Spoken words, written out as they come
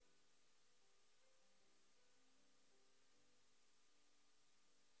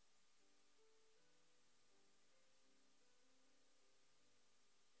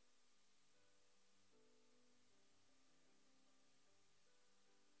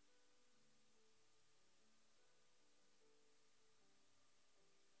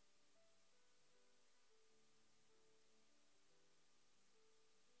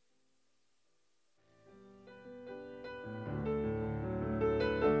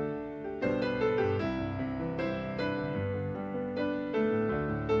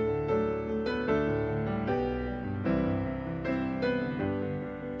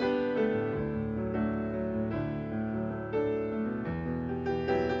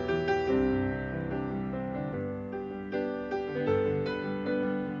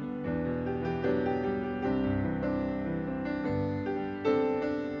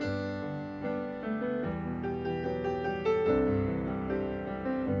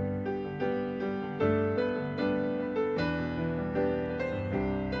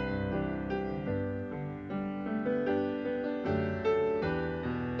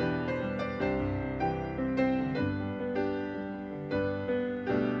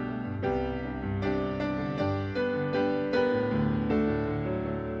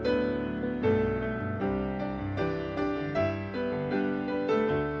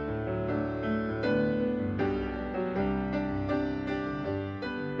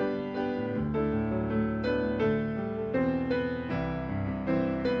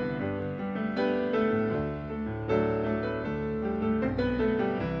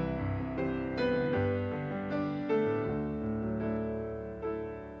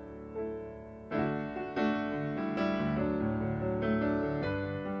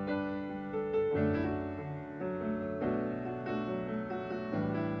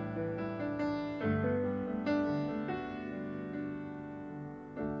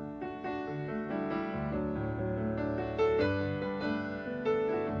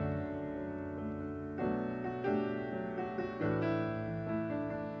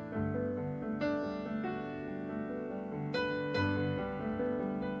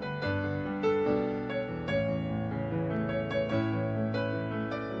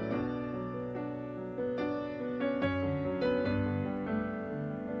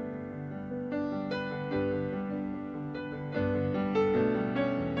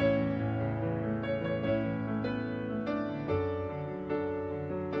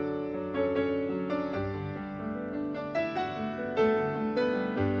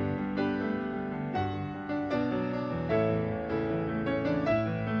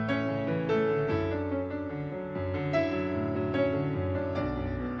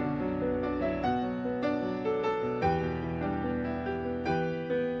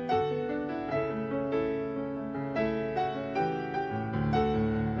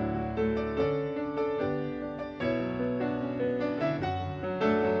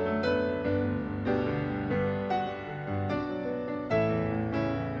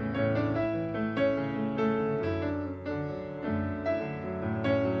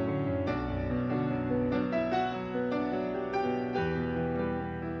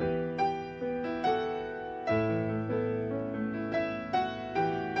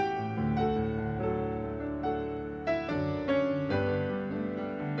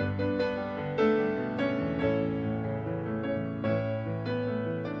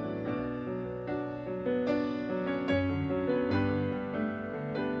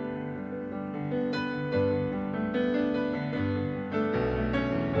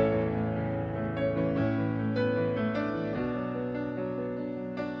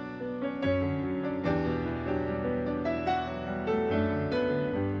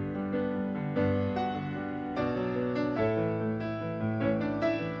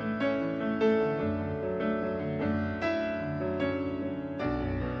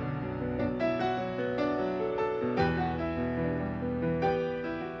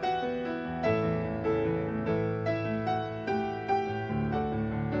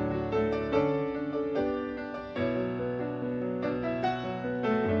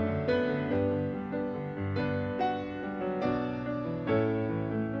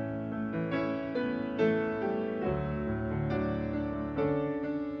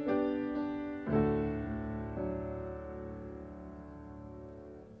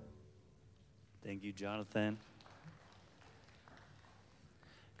Thank you, Jonathan.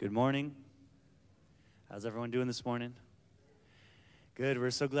 Good morning. How's everyone doing this morning? Good.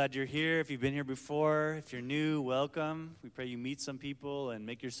 We're so glad you're here. If you've been here before, if you're new, welcome. We pray you meet some people and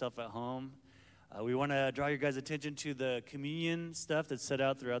make yourself at home. We want to draw your guys' attention to the communion stuff that's set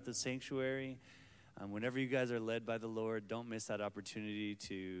out throughout the sanctuary. Whenever you guys are led by the Lord, don't miss that opportunity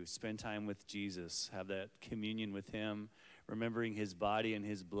to spend time with Jesus, have that communion with him, remembering his body and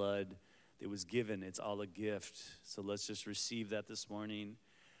his blood that was given. It's all a gift. So let's just receive that this morning.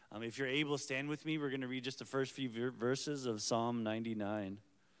 If you're able, stand with me. We're going to read just the first few verses of Psalm 99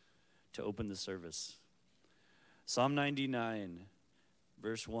 to open the service. Psalm 99,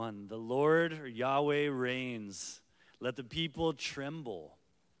 verse 1. The Lord, or Yahweh, reigns. Let the people tremble.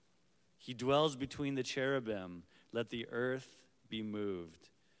 He dwells between the cherubim. Let the earth be moved.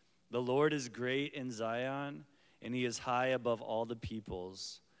 The Lord is great in Zion, and he is high above all the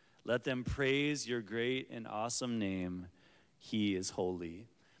peoples. Let them praise your great and awesome name. He is holy.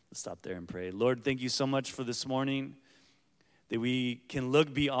 Let's stop there and pray. Lord, thank you so much for this morning, that we can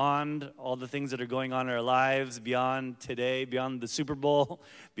look beyond all the things that are going on in our lives, beyond today, beyond the Super Bowl,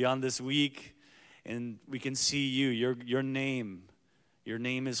 beyond this week, and we can see you, your name. Your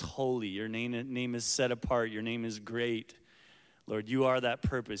name is holy. Your name is set apart. Your name is great. Lord, you are that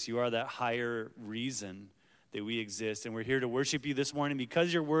purpose. You are that higher reason that we exist. And we're here to worship you this morning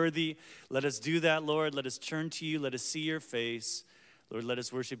because you're worthy. Let us do that, Lord. Let us turn to you. Let us see your face. Lord, let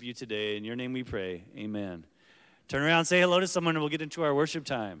us worship you today. In your name we pray. Amen. Turn around, say hello to someone, and we'll get into our worship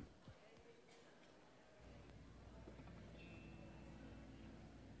time.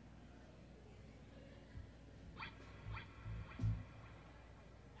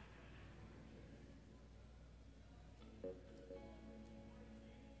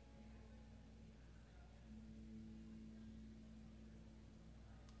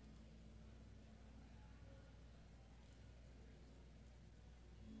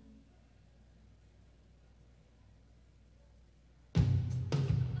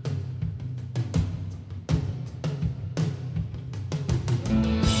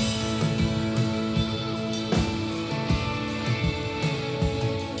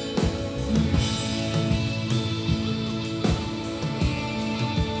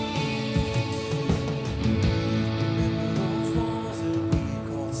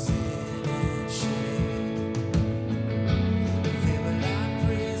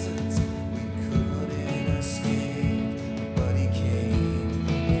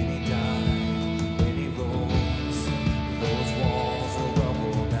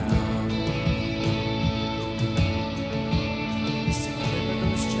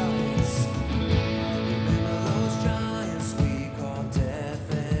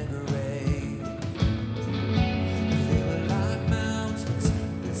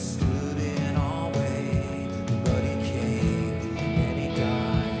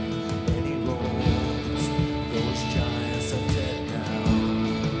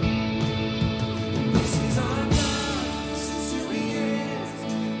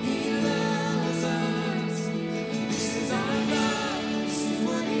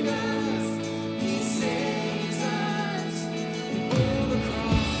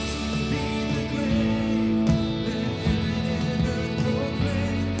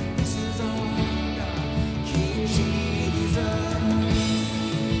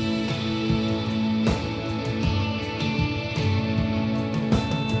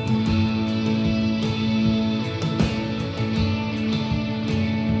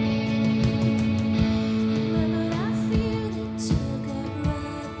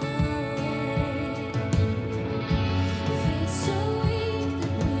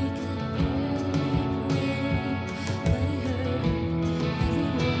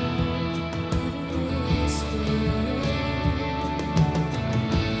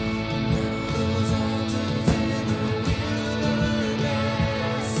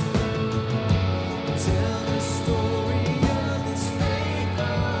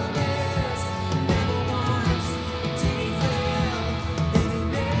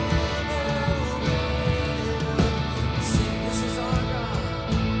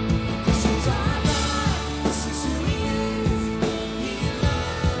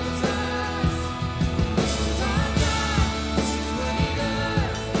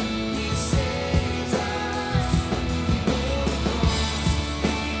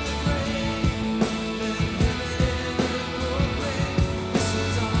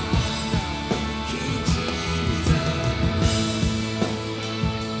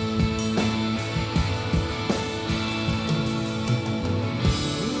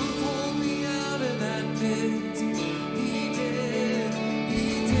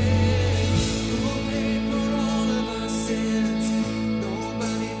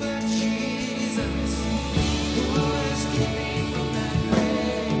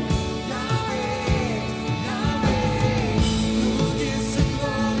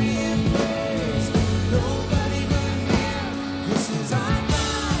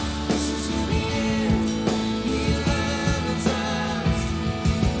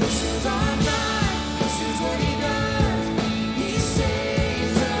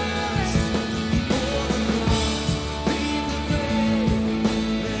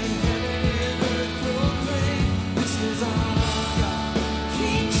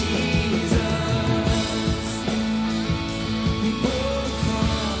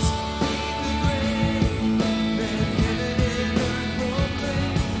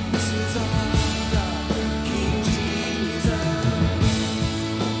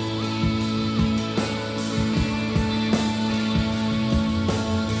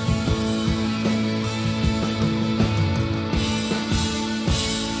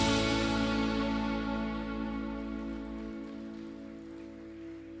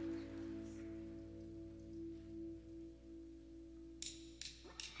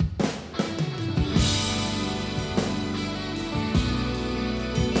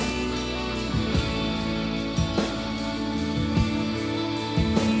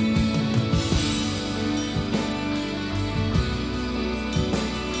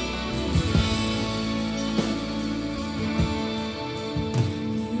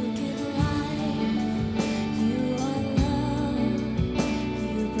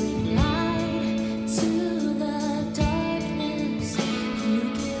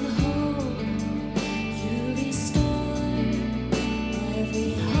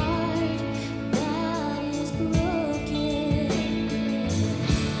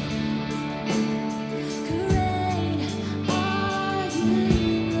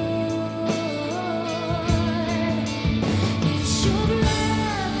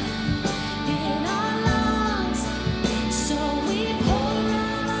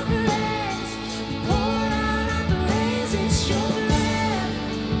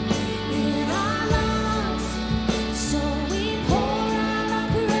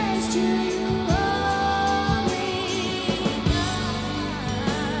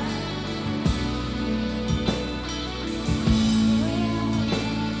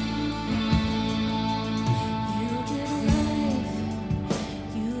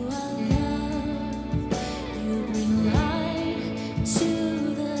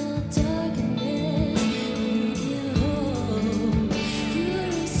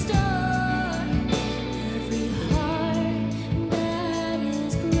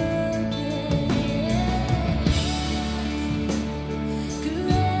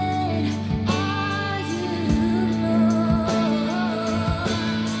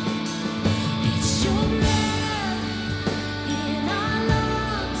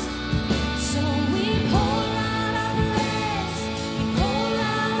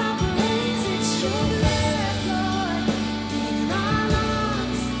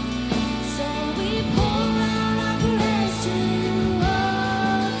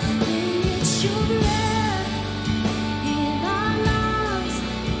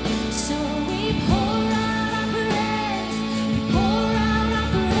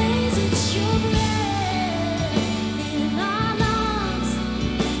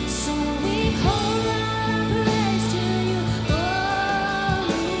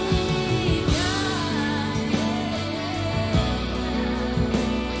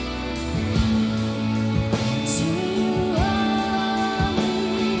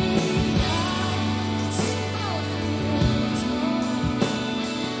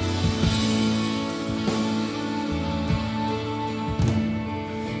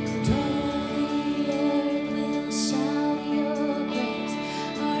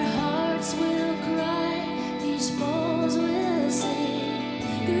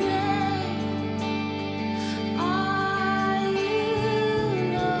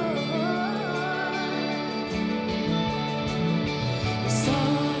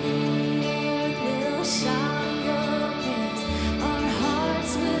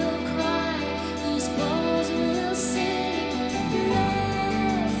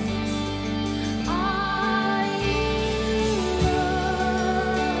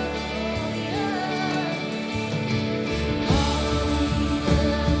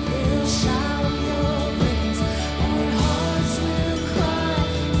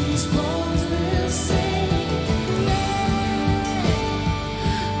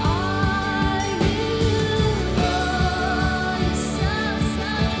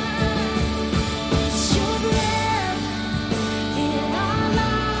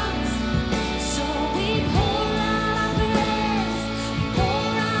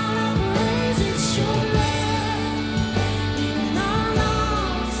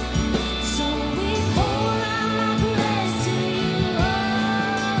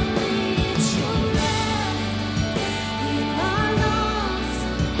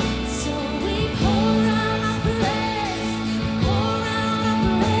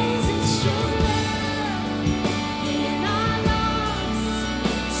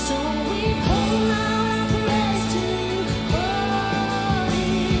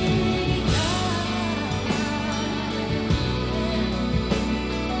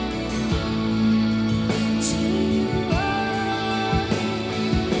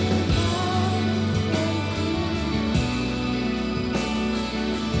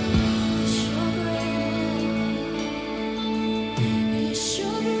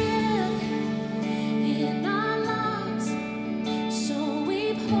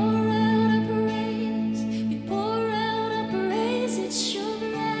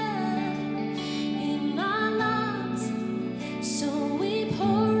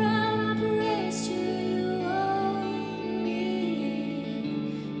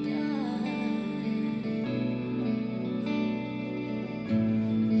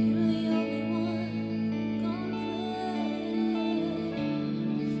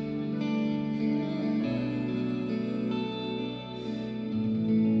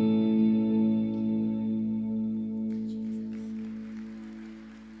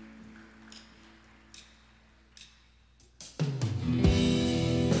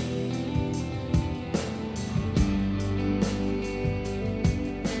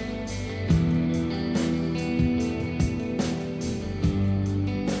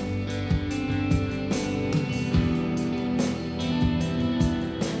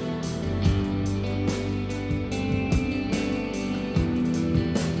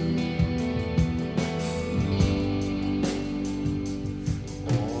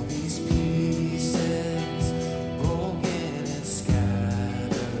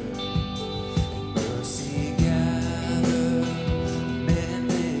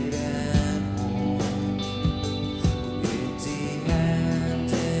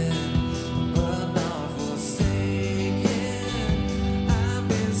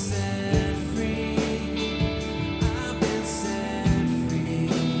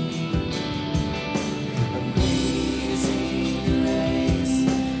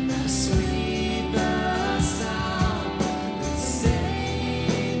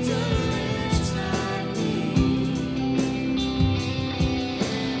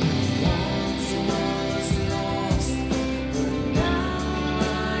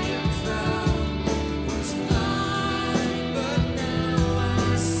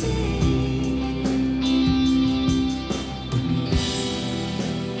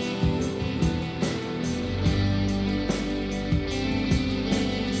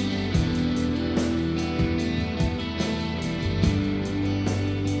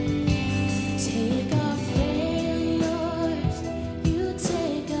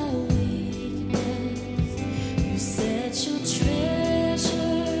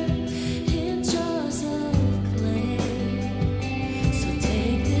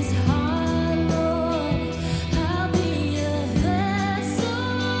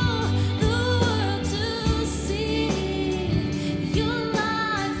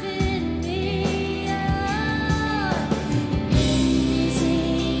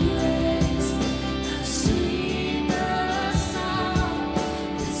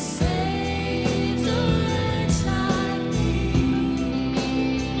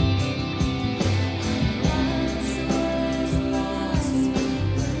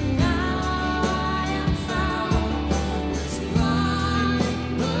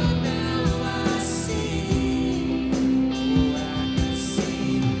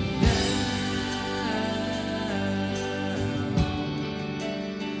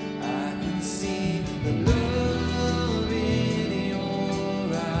 I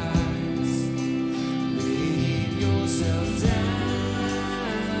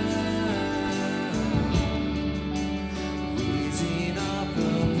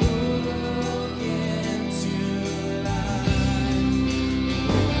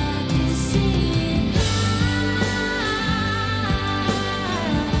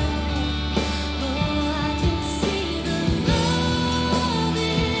can see the love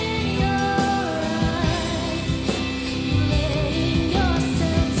in your eyes.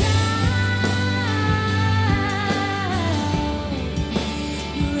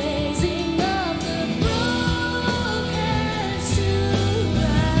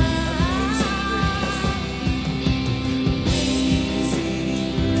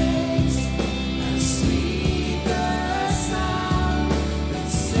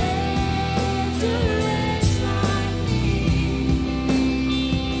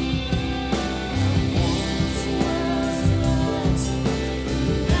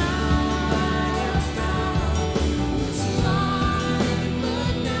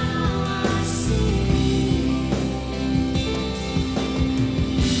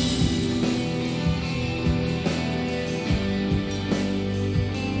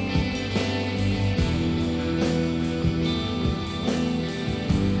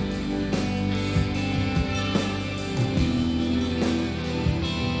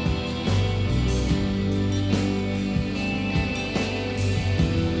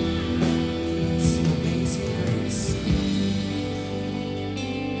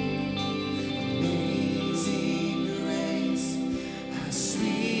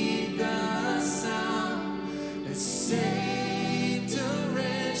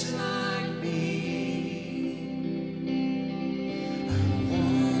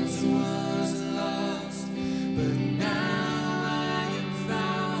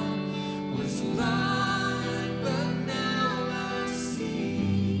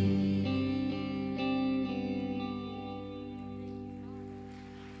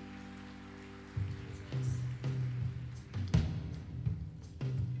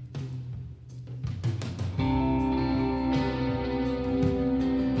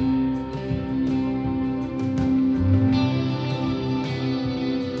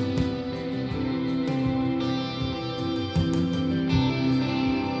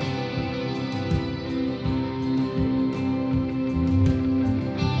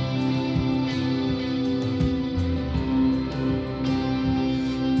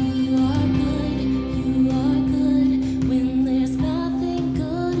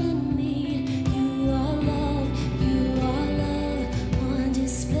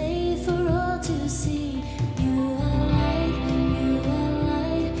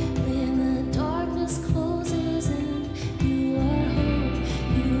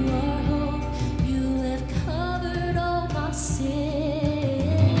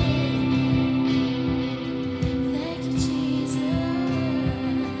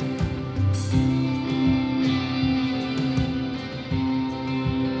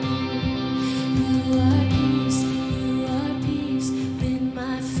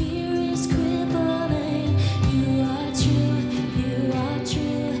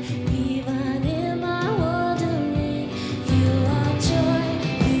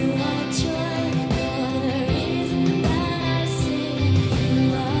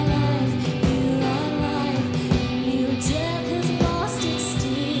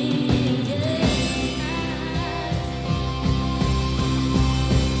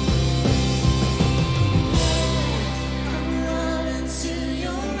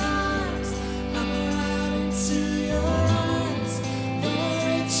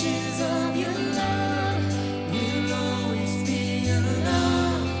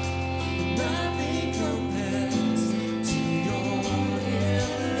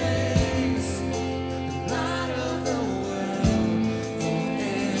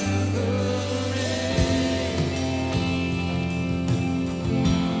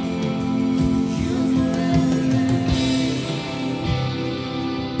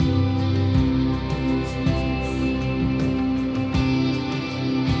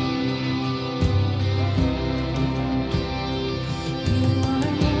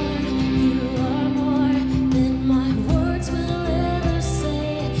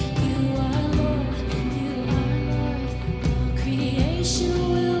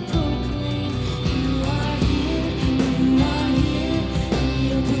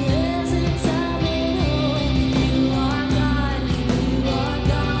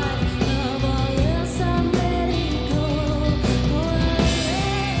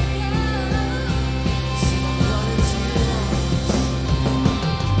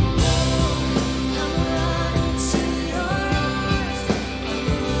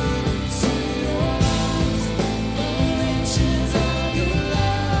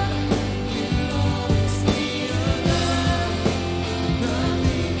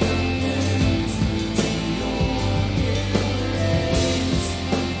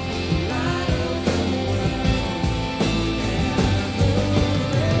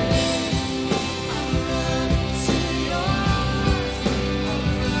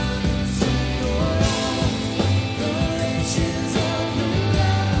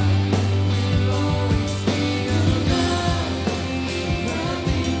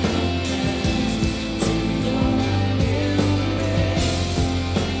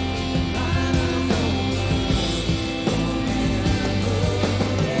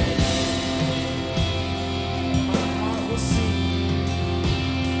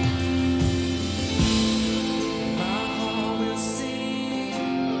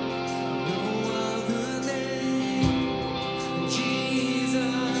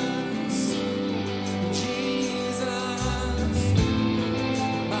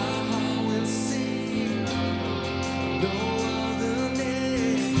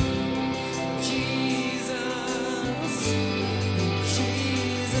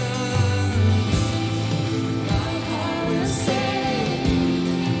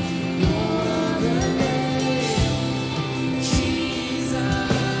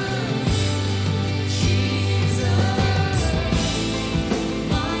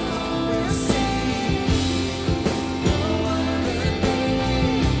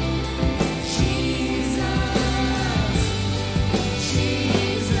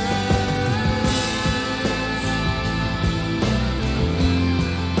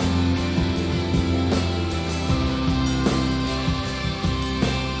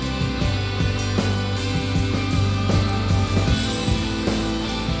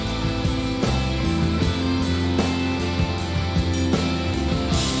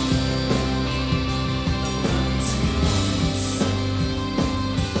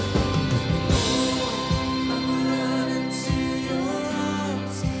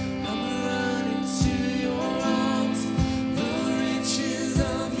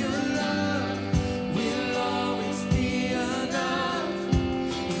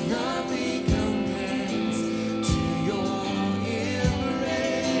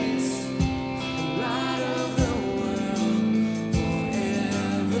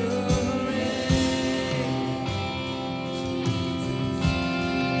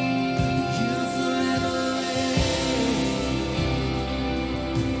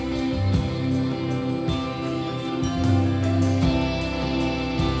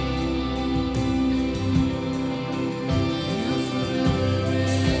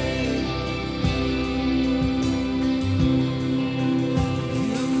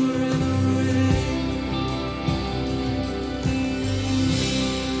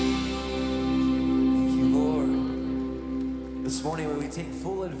 take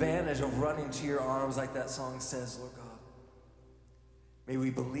full advantage of running to your arms like that song says, Lord God. May we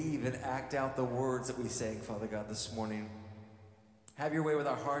believe and act out the words that we sang, Father God, this morning. Have your way with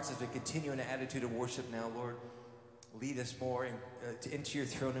our hearts as we continue in an attitude of worship now, Lord. Lead us more into your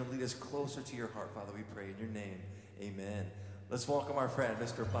throne and lead us closer to your heart, Father, we pray in your name. Amen. Let's welcome our friend,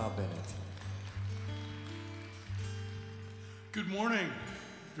 Mr. Bob Bennett. Good morning.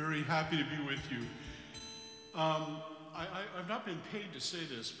 Very happy to be with you. I've not been paid to say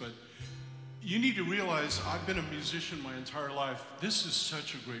this, but you need to realize I've been a musician my entire life. This is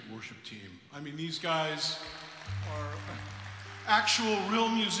such a great worship team. I mean, these guys are actual real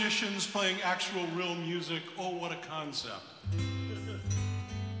musicians playing actual real music. Oh, what a concept.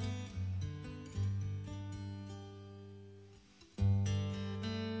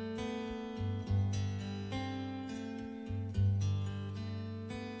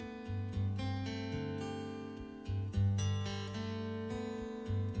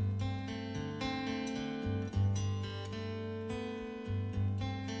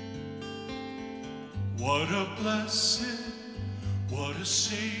 What a blessed, what a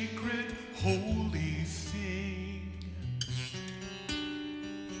sacred, holy thing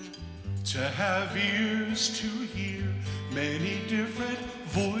to have ears to hear many different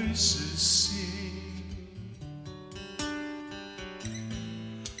voices sing.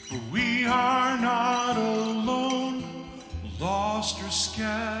 For we are not alone, lost or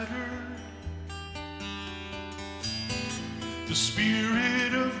scattered. The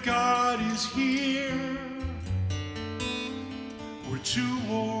Spirit of God is here. Where two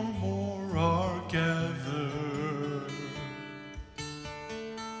or more are gathered.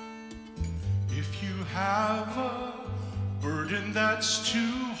 If you have a burden that's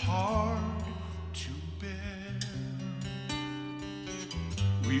too hard to bear,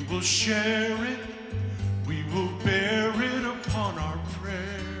 we will share it, we will bear it upon our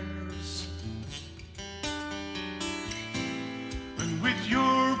prayers. And with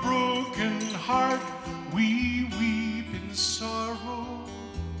your broken heart, we weep in sorrow.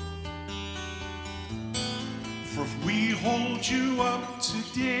 For if we hold you up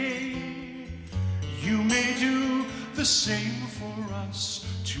today, you may do the same for us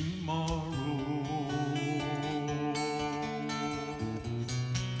tomorrow.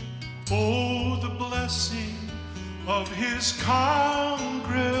 Oh, the blessing of his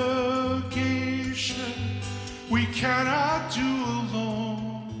congregation we cannot do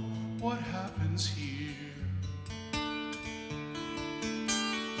alone. What happens here?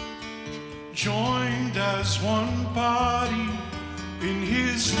 Joined as one body in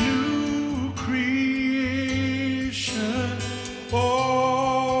his new creation.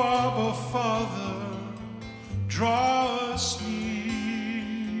 Oh, Abba Father, draw us near.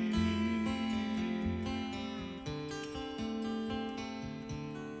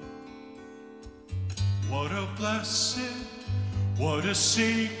 What a blessed, what a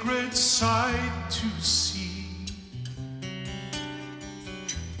sacred sight to see.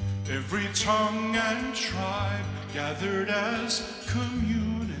 Every tongue and tribe gathered as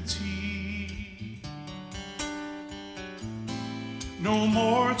community. No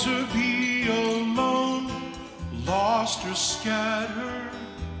more to be alone, lost or scattered.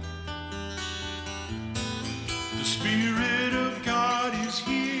 The Spirit of God is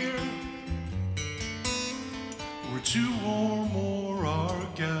here. Where two or more are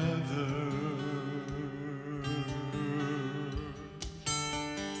gathered.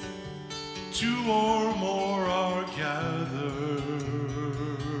 Two or more are gathered.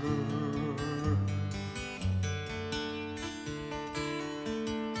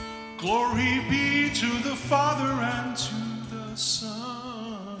 Glory be to the Father and to the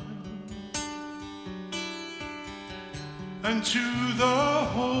Son and to the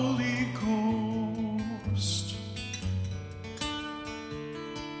Holy Ghost,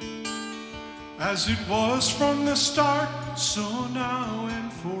 as it was from the start, so now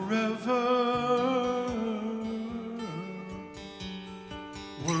and forever,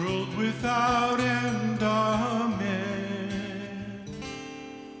 world without end. Amen.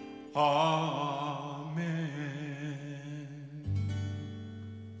 Amen.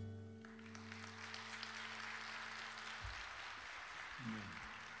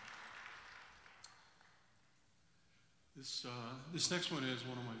 This next one is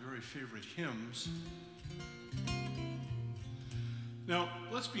one of my very favorite hymns. Now,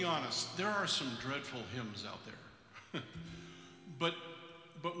 let's be honest, there are some dreadful hymns out there. but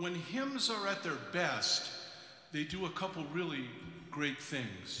when hymns are at their best, they do a couple really great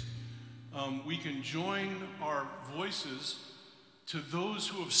things. We can join our voices to those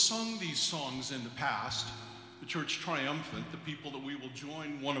who have sung these songs in the past the church triumphant, the people that we will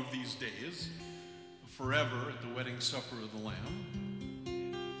join one of these days forever at the wedding supper of the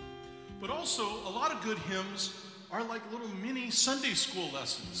Lamb. But also, a lot of good hymns are like little mini Sunday school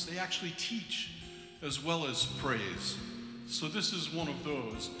lessons. They actually teach as well as praise. So this is one of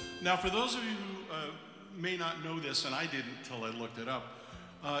those. Now, for those of you who may not know this, and I didn't until I looked it up,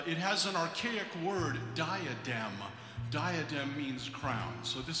 it has an archaic word, diadem. Diadem means crown.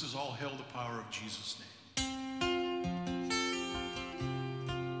 So this is all hail the power of Jesus' name.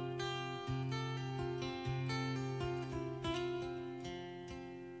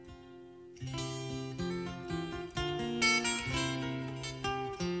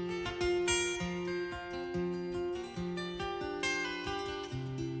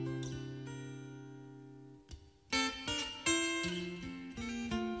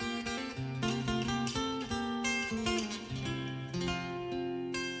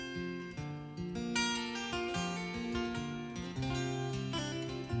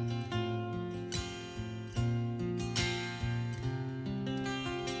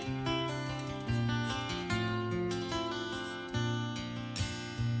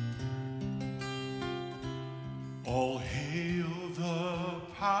 All hail the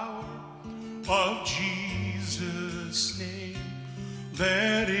power of Jesus' name.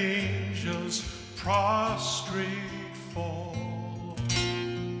 Let angels prostrate fall.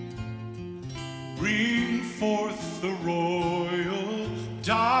 Bring forth the royal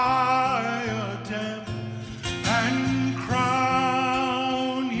diadem and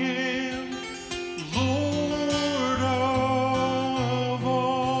crown him Lord of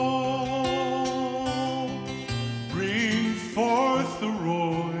all. Bring forth the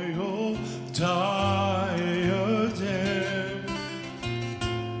royal diadem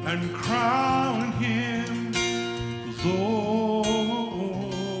and crown him Lord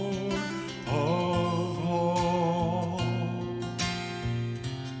of all.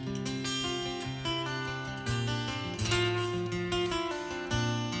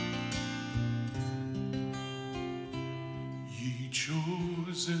 Ye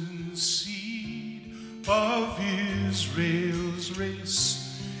chosen seed of Israel's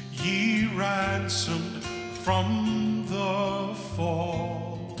race, ye ransomed from the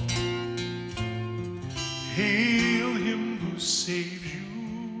fall. Hail him who saved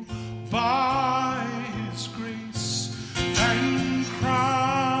you by his grace, and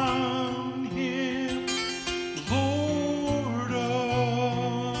crown him Lord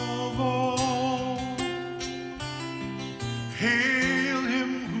of all. Hail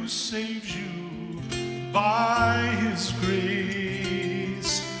him who saves you by his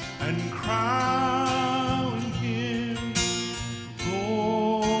grace, and crown him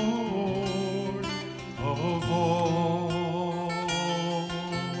Lord of all.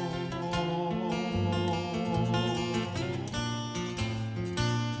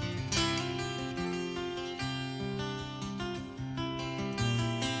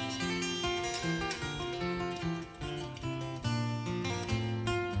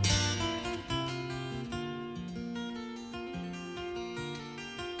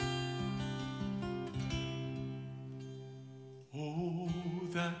 Oh,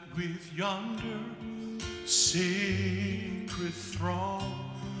 that with yonder sacred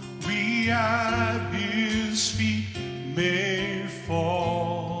throng we at his feet may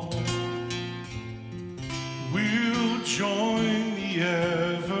fall. We'll join the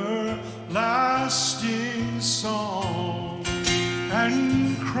everlasting song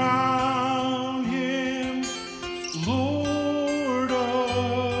and crown him Lord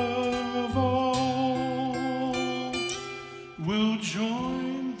of all. We'll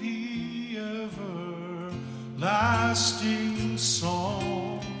join the everlasting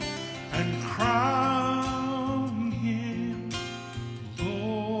song and crown him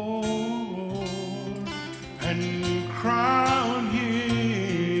Lord, and crown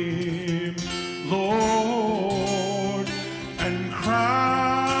him Lord, and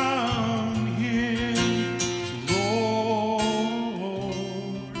crown him Lord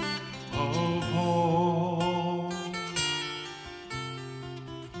of all.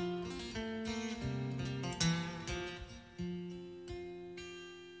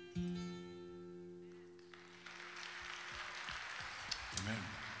 Amen.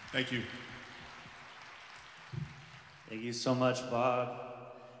 Thank you. Thank you so much, Bob.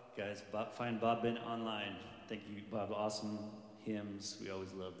 Guys, find Bob Bennett online. Thank you, Bob. Awesome hymns. We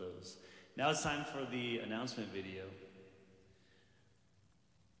always love those. Now it's time for the announcement video.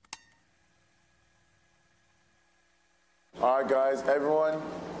 All right, guys, everyone,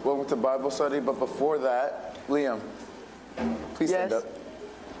 welcome to Bible study. But before that, Liam, please stand Yes. up.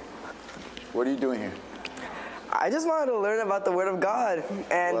 What are you doing here? I just wanted to learn about the Word of God.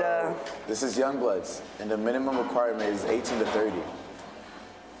 And this is Youngbloods, and the minimum requirement is 18 to 30.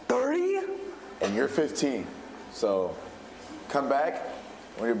 30? And you're 15. So come back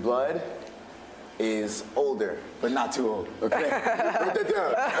when your blood is older, but not too old. Okay? Write that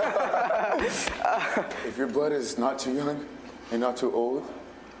down. If your blood is not too young and not too old,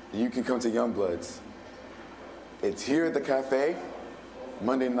 you can come to Youngbloods. It's here at the cafe,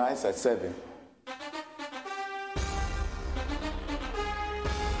 Monday nights at 7.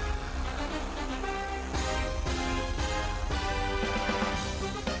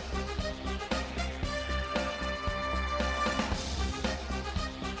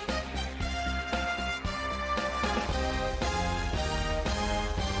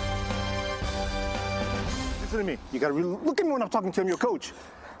 Listen to me. You gotta really look at me when I'm talking to him, your coach.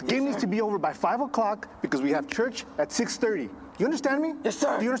 The game needs to be over by 5 o'clock because we have church at 6:30. You understand me? Yes,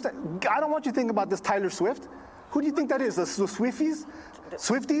 sir. Do you understand? I don't want you to think about this Tyler Swift. Who do you think that is? The Swifties?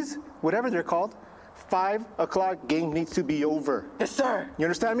 Swifties? Whatever they're called. 5 o'clock game needs to be over. Yes, sir. You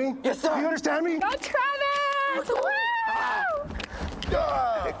understand me? Yes, sir. Do you understand me? Go Travis! Woo!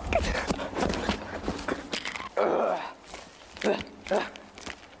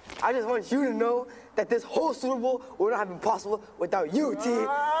 I just want you to know that this whole Super Bowl would not have been possible without you, T.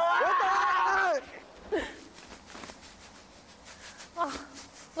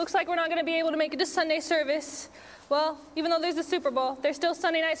 Looks like we're not going to be able to make it to Sunday service. Well, even though there's the Super Bowl, there's still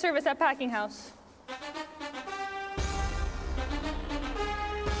Sunday night service at Packing House.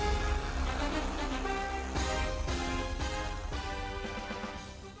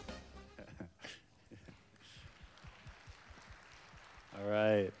 All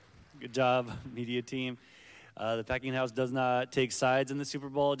right. Good job, media team. The Packing House does not take sides in the Super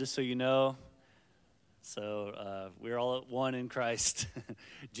Bowl, just so you know. So we're all at one in Christ.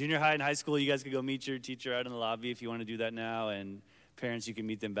 Junior high and high school, you guys could go meet your teacher out in the lobby if you want to do that now. And parents, you can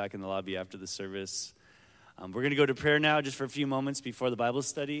meet them back in the lobby after the service. We're going to go to prayer now just for a few moments before the Bible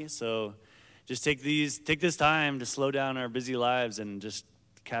study. So just take this time to slow down our busy lives and just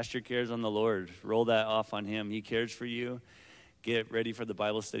cast your cares on the Lord. Roll that off on him. He cares for you. Get ready for the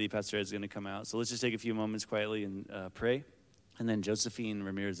Bible study. Pastor Ed's going to come out. So let's just take a few moments quietly and pray. And then Josephine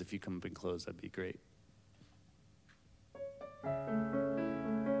Ramirez, if you come up and close, that'd be great.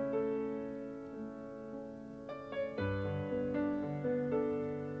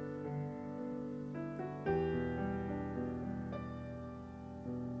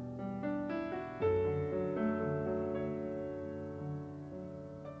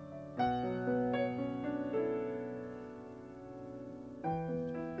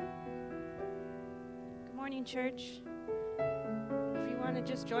 Good morning, church. If you want to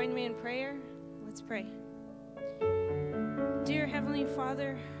just join me in prayer, let's pray. Dear Heavenly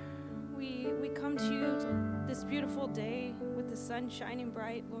Father, we come to you this beautiful day with the sun shining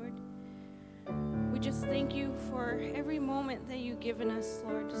bright, Lord. We just thank you for every moment that you've given us,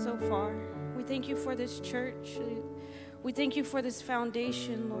 Lord, so far. We thank you for this church. We thank you for this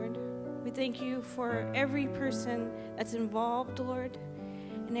foundation, Lord. We thank you for every person that's involved, Lord,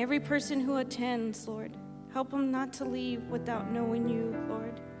 and every person who attends, Lord. Help them not to leave without knowing you,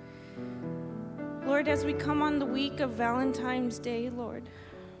 Lord. Lord, as we come on the week of Valentine's Day, Lord,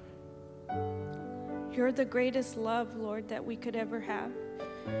 you're the greatest love, Lord, that we could ever have.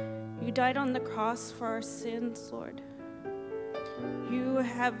 You died on the cross for our sins, Lord. You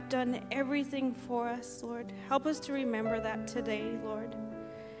have done everything for us, Lord. Help us to remember that today, Lord.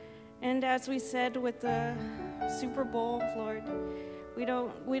 And as we said with the Super Bowl, Lord, we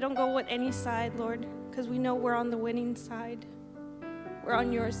don't go with any side, Lord, because we know we're on the winning side. We're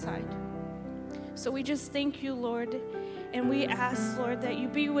on your side. So we just thank you, Lord, and we ask, Lord, that you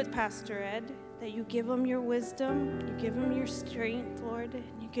be with Pastor Ed, that you give him your wisdom, you give him your strength, Lord, and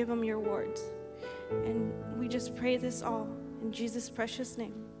you give him your words. And we just pray this all in Jesus' precious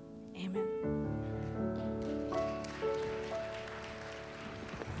name. Amen.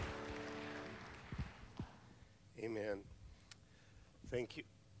 Amen. Thank you.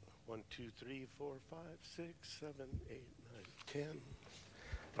 1, 2, 3, 4, 5, 6, 7, 8, 9, 10.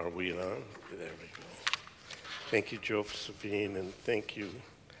 Are we on? There we go. Thank you, Josephine, and thank you,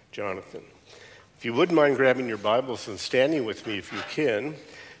 Jonathan. If you wouldn't mind grabbing your Bibles and standing with me if you can,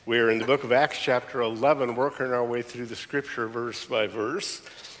 we're in the book of Acts chapter 11, working our way through the scripture verse by verse.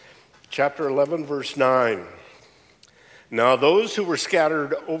 Chapter 11, verse 9. Now those who were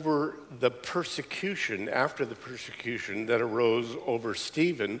scattered over the persecution, after the persecution that arose over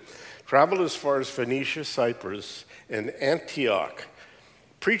Stephen, traveled as far as Phoenicia, Cyprus, and Antioch,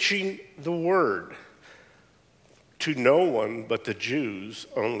 preaching the word to no one but the Jews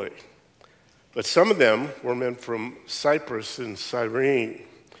only. But some of them were men from Cyprus and Cyrene,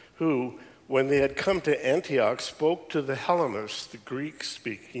 who, when they had come to Antioch, spoke to the Hellenists, the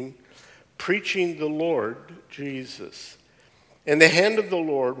Greek-speaking, preaching the Lord Jesus. And the hand of the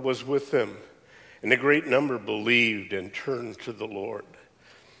Lord was with them, and a great number believed and turned to the Lord.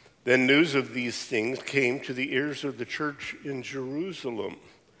 Then news of these things came to the ears of the church in Jerusalem,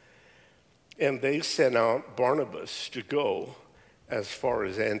 and they sent out Barnabas to go as far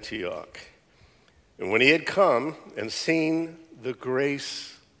as Antioch. And when he had come and seen the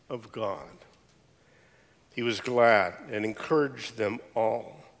grace of God, he was glad and encouraged them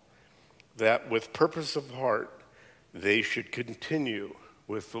all that with purpose of heart they should continue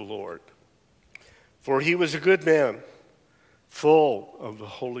with the Lord. For he was a good man, full of the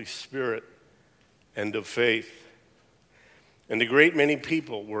Holy Spirit and of faith. And a great many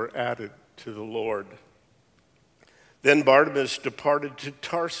people were added to the Lord. Then Barnabas departed to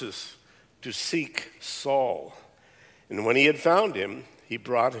Tarsus to seek Saul. And when he had found him, he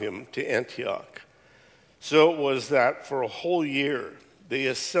brought him to Antioch. So it was that for a whole year they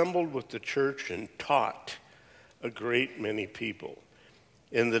assembled with the church and taught a great many people.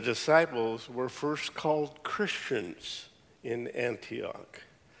 And the disciples were first called Christians in Antioch.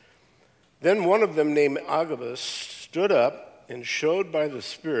 Then one of them, named Agabus, stood up and showed by the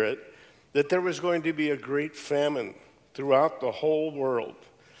Spirit that there was going to be a great famine throughout the whole world,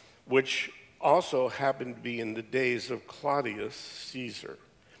 which also happened to be in the days of Claudius Caesar.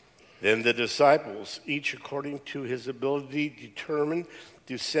 Then the disciples, each according to his ability, determined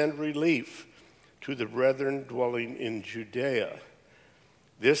to send relief to the brethren dwelling in Judea.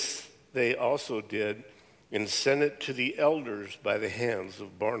 This they also did, and sent it to the elders by the hands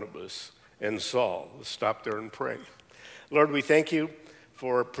of Barnabas and Saul. Let's stop there and pray. Lord, we thank you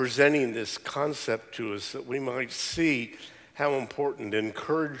for presenting this concept to us that we might see how important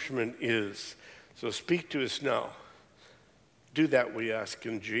encouragement is. So speak to us now. Do that, we ask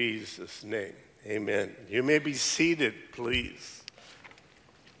in Jesus' name. Amen. You may be seated, please.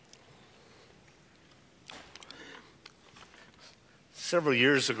 Several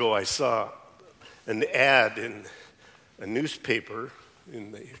years ago, I saw an ad in a newspaper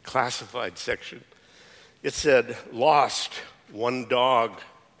in the classified section. It said, "Lost, one dog,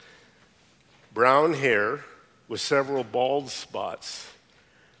 brown hair with several bald spots,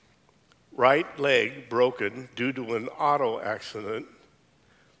 right leg broken due to an auto accident,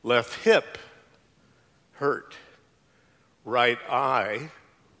 left hip hurt, right eye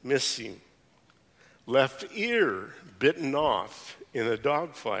missing, left ear bitten off in a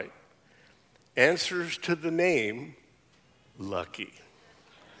dogfight. Answers to the name, Lucky."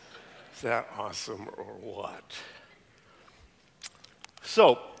 Is that awesome or what?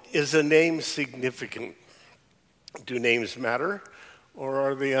 So, is a name significant? Do names matter, or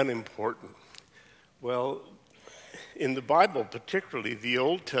are they unimportant? Well, in the Bible, particularly the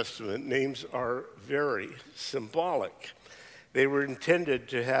Old Testament, names are very symbolic. They were intended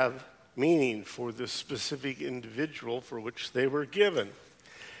to have meaning for the specific individual for which they were given.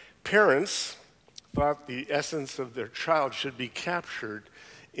 Parents thought the essence of their child should be captured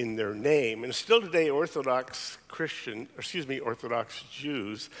in their name. And still today, Orthodox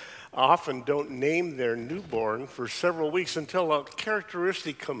Jews often don't name their newborn for several weeks until a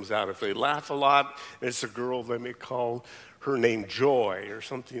characteristic comes out. If they laugh a lot and it's a girl, they may call her name Joy or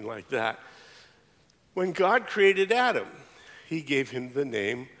something like that. When God created Adam, he gave him the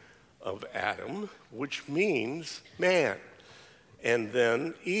name of Adam, which means man. And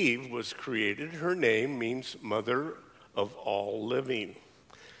then Eve was created. Her name means mother of all living.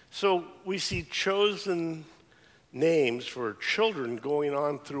 So we see chosen names for children going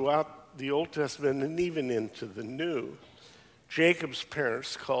on throughout the Old Testament and even into the New. Jacob's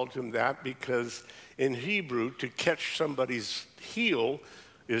parents called him that because in Hebrew, to catch somebody's heel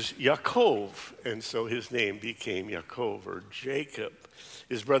is Yaakov, and so his name became Yaakov or Jacob.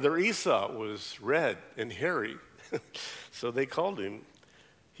 His brother Esau was red and hairy, so they called him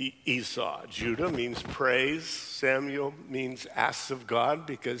Esau. Judah means praise. Samuel means asks of God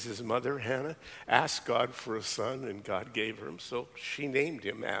because his mother Hannah asked God for a son and God gave her him, so she named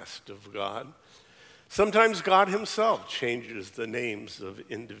him asked of God. Sometimes God himself changes the names of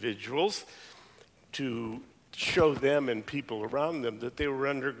individuals to show them and people around them that they were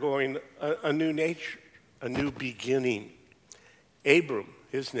undergoing a new nature, a new beginning. Abram,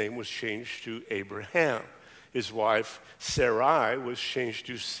 his name was changed to Abraham. His wife, Sarai, was changed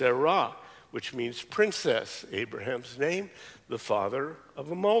to Sarah, which means princess. Abraham's name, the father of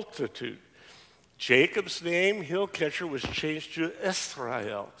a multitude. Jacob's name, heel catcher, was changed to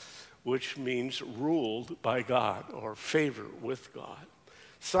Israel, which means ruled by God or favor with God.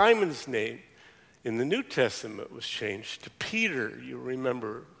 Simon's name In the New Testament, it was changed to Peter. You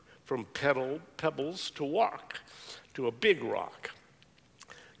remember, from pebbles to rock, to a big rock.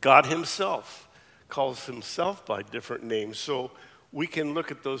 God himself calls himself by different names. So we can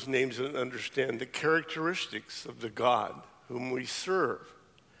look at those names and understand the characteristics of the God whom we serve.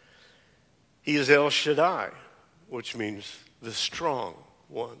 He is El Shaddai, which means the strong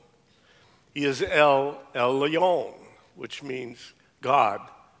one. He is El Elyon, which means God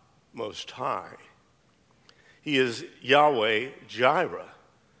Most High. He is Yahweh Jireh,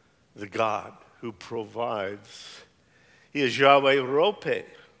 the God who provides. He is Yahweh Ropeh,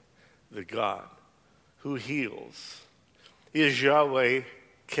 the God who heals. He is Yahweh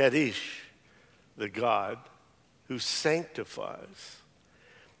Kaddish, the God who sanctifies.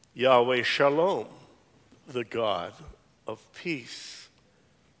 Yahweh Shalom, the God of peace.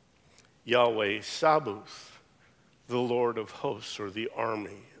 Yahweh Sabaoth, the Lord of hosts, or the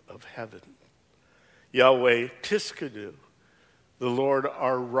army of heaven. Yahweh Tiskadu, the Lord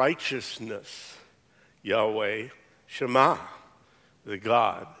our righteousness. Yahweh Shema, the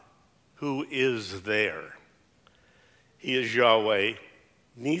God who is there. He is Yahweh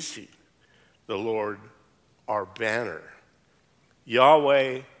Nisi, the Lord our banner.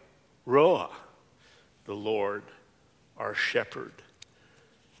 Yahweh Roah, the Lord our shepherd.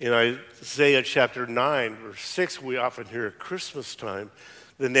 In Isaiah chapter 9, verse 6, we often hear at Christmas time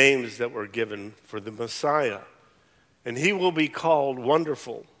the names that were given for the Messiah. And he will be called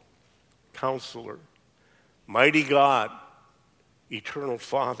Wonderful Counselor, Mighty God, Eternal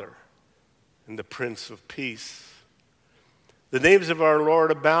Father, and the Prince of Peace. The names of our Lord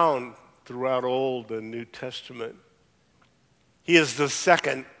abound throughout Old and New Testament. He is the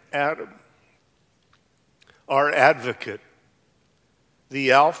second Adam, our advocate,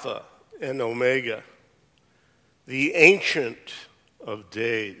 the Alpha and Omega, the Ancient of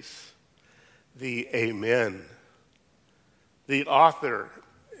Days, the Amen, the author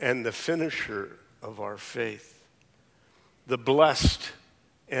and the finisher of our faith, the blessed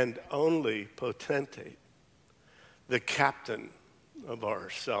and only potentate, the captain of our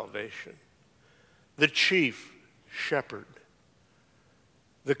salvation, the chief shepherd,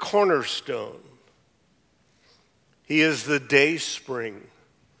 the cornerstone. He is the dayspring,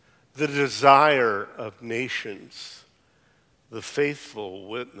 the desire of nations, the faithful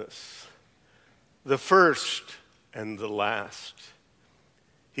witness, the first and the last.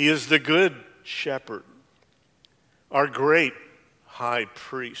 He is the good shepherd, our great high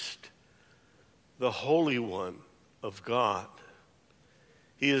priest, the Holy One of God.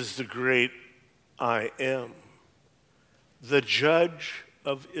 He is the great I Am, the Judge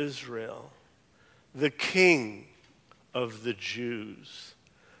of Israel, the King of the Jews,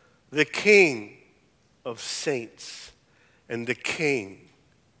 the King of saints, and the King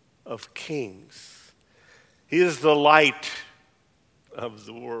of kings. He is the light of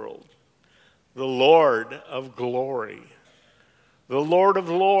the world, the Lord of glory, the Lord of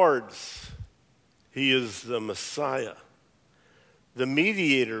lords. He is the Messiah, the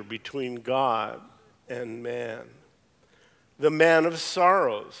mediator between God and man, the man of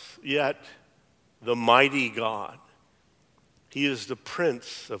sorrows, yet the mighty God. He is the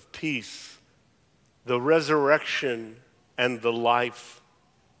Prince of Peace, the resurrection and the life,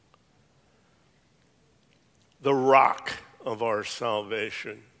 the rock of our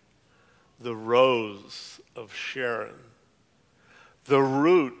salvation, the rose of Sharon, the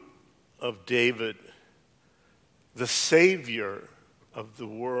root of David, the Savior of the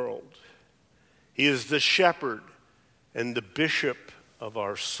world. He is the shepherd and the bishop of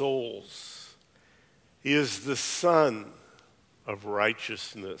our souls. He is the Son of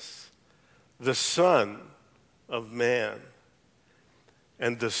righteousness, the Son of man,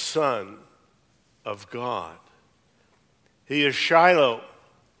 and the Son of God. He is Shiloh.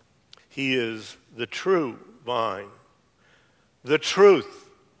 He is the true vine, the truth,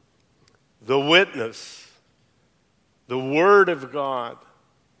 the witness, the Word of God.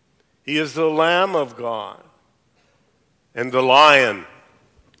 He is the Lamb of God and the Lion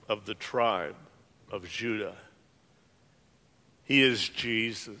of the tribe of Judah. He is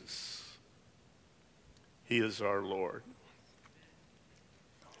Jesus. He is our Lord.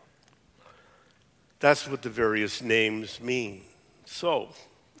 That's what the various names mean. So,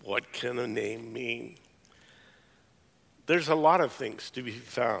 what can a name mean? There's a lot of things to be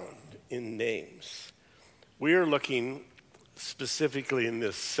found in names. We are looking specifically in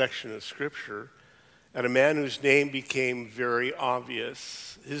this section of Scripture at a man whose name became very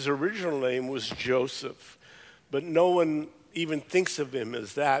obvious. His original name was Joseph, but no one even thinks of him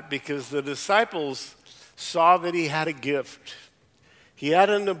as that because the disciples saw that he had a gift. He had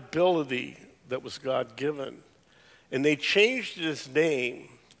an ability that was God-given. And they changed his name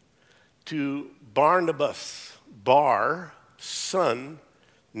to Barnabas, Bar, son,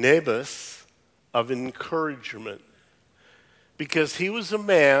 Nabas, of encouragement. Because he was a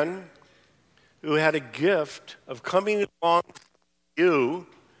man who had a gift of coming along to you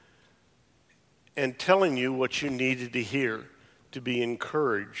and telling you what you needed to hear to be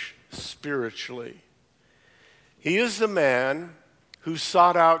encouraged spiritually. He is the man who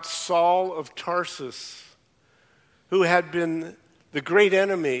sought out Saul of Tarsus, who had been the great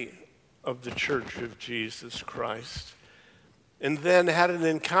enemy of the Church of Jesus Christ, and then had an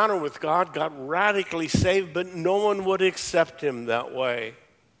encounter with God, got radically saved, but no one would accept him that way.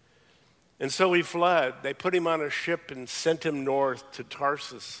 And so he fled. They put him on a ship and sent him north to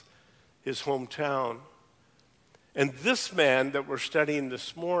Tarsus, his hometown. And this man that we're studying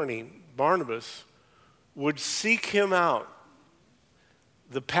this morning, Barnabas, would seek him out,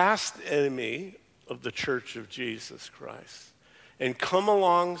 the past enemy of the Church of Jesus Christ, and come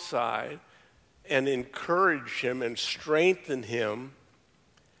alongside and encourage him and strengthen him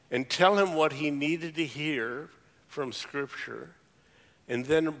and tell him what he needed to hear from Scripture, and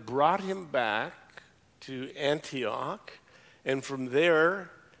then brought him back to Antioch. And from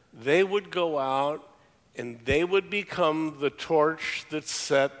there, they would go out and they would become the torch that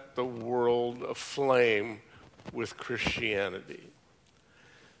set the world aflame with Christianity.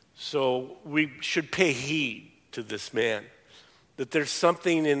 So we should pay heed to this man, that there's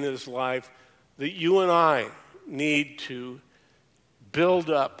something in his life that you and I need to build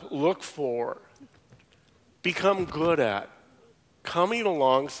up, look for, become good at, coming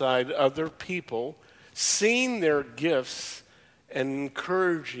alongside other people, seeing their gifts and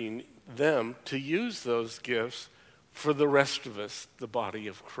encouraging them to use those gifts for the rest of us, the body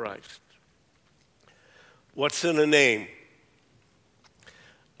of Christ. What's in a name?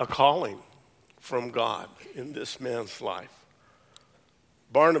 A calling from God in this man's life.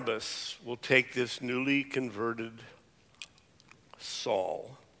 Barnabas will take this newly converted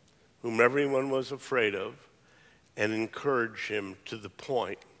Saul, whom everyone was afraid of, and encourage him to the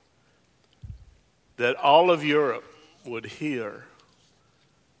point that all of Europe would hear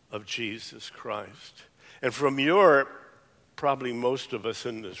of Jesus Christ. And from Europe, probably most of us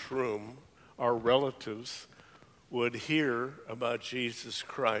in this room, our relatives, would hear about Jesus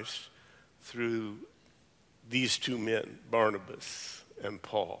Christ through these two men, Barnabas and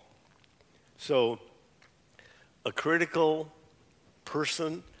Paul. So, a critical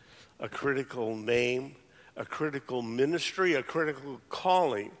person, a critical name, a critical ministry, a critical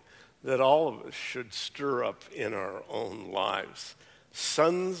calling that all of us should stir up in our own lives.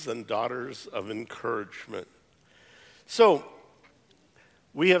 Sons and daughters of encouragement. So,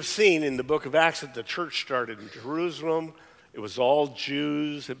 we have seen in the book of Acts that the church started in Jerusalem. It was all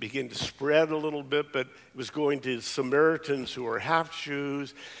Jews. It began to spread a little bit, but it was going to Samaritans who were half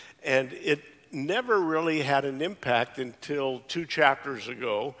Jews. And it never really had an impact until 2 chapters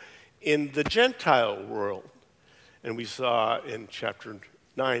ago in the Gentile world. And we saw in chapter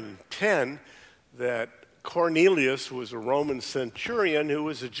 9 and 10 that Cornelius was a Roman centurion who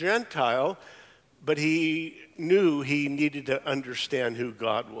was a Gentile, but he knew he needed to understand who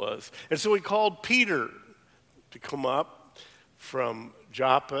God was. And so he called Peter to come up from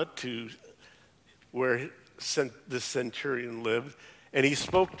Joppa to where the centurion lived, and he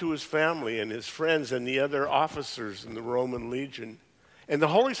spoke to his family and his friends and the other officers in the Roman legion. And the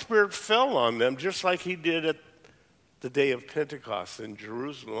Holy Spirit fell on them just like he did at the day of Pentecost in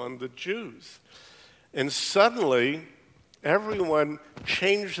Jerusalem on the Jews. And suddenly, everyone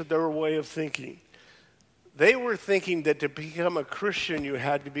changed their way of thinking. They were thinking that to become a Christian, you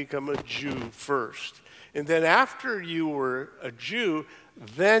had to become a Jew first. And then after you were a Jew,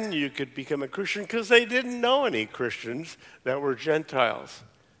 then you could become a Christian, because they didn't know any Christians that were Gentiles.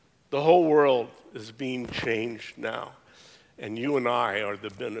 The whole world is being changed now. And you and I are the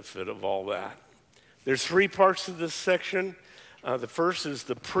benefit of all that. There's 3 parts to this section. The first is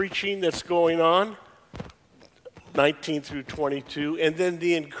the preaching that's going on, 19 through 22, and then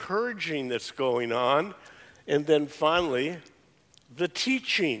the encouraging that's going on, and then finally, the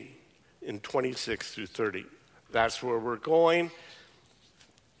teaching in 26 through 30. That's where we're going,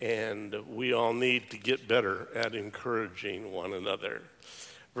 and we all need to get better at encouraging one another.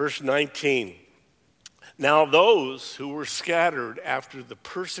 Verse 19. Now those who were scattered after the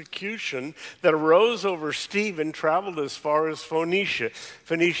persecution that arose over Stephen traveled as far as Phoenicia.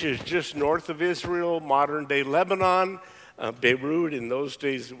 Phoenicia is just north of Israel, modern-day Lebanon. Beirut, in those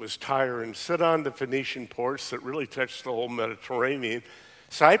days, it was Tyre and Sidon, the Phoenician ports that really touched the whole Mediterranean.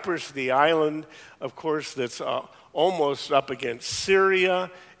 Cyprus, the island, of course, that's almost up against Syria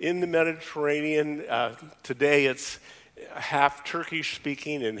in the Mediterranean. Today it's half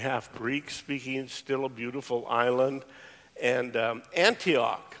Turkish-speaking and half Greek-speaking, still a beautiful island. And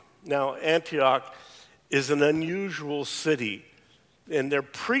Antioch. Now, Antioch is an unusual city, and they're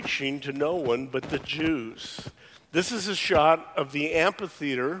preaching to no one but the Jews. This is a shot of the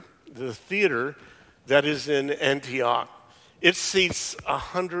amphitheater, the theater that is in Antioch. It seats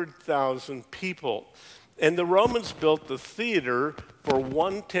 100,000 people. And the Romans built the theater for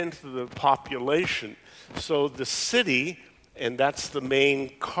 1/10 of the population. So the city, and that's the main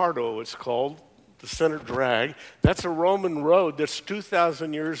Cardo, it's called, the center drag, that's a Roman road that's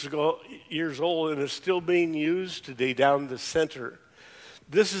 2,000 years old and is still being used today down the center.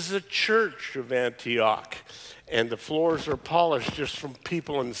 This is a church of Antioch, and the floors are polished just from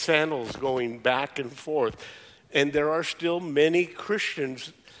people in sandals going back and forth. And there are still many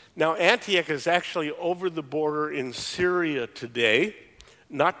Christians. Now, Antioch is actually over the border in Syria today,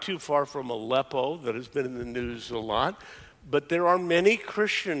 not too far from Aleppo, that has been in the news a lot. But there are many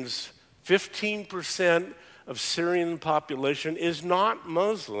Christians. 15% of Syrian population is not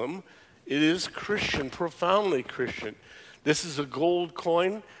Muslim. It is Christian, profoundly Christian. This is a gold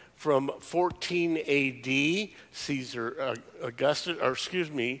coin from 14 A.D. Caesar Augustus, or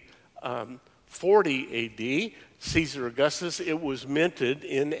excuse me, 40 A.D., Caesar Augustus. It was minted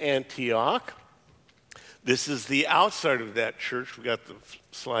in Antioch. This is the outside of that church. We got the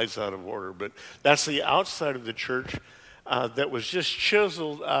slides out of order, but that's the outside of the church that was just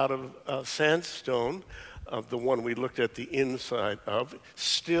chiseled out of sandstone, the one we looked at the inside of,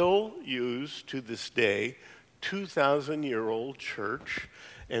 still used to this day, 2,000-year-old church.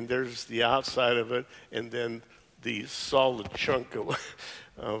 And there's the outside of it, and then the solid chunk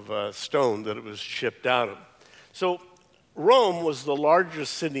of stone that it was chipped out of. So Rome was the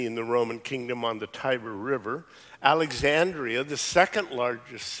largest city in the Roman kingdom on the Tiber River. Alexandria, the second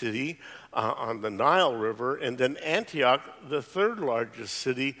largest city on the Nile River, and then Antioch, the third largest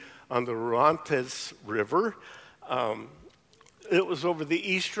city on the Orontes River. It was over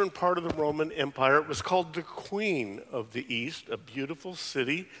the eastern part of the Roman Empire. It was called the Queen of the East, a beautiful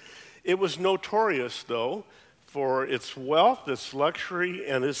city. It was notorious, though, for its wealth, its luxury,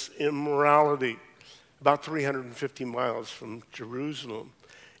 and its immorality. About 350 miles from Jerusalem.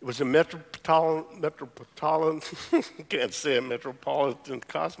 It was a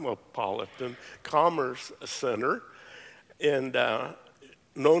cosmopolitan commerce center, and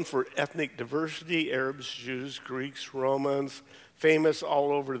known for ethnic diversity, Arabs, Jews, Greeks, Romans, famous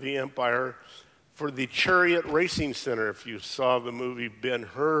all over the empire for the Chariot Racing Center. If you saw the movie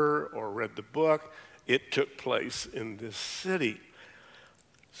Ben-Hur or read the book, it took place in this city.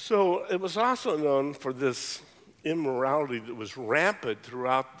 So it was also known for this immorality that was rampant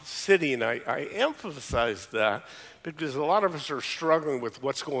throughout the city, and I emphasize that because a lot of us are struggling with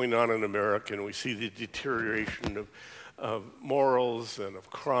what's going on in America, and we see the deterioration of morals and of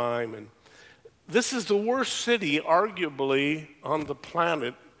crime. And this is the worst city, arguably, on the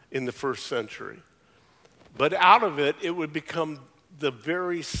planet in the first century. But out of it, it would become the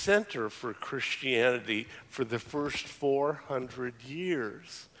very center for Christianity for the first 400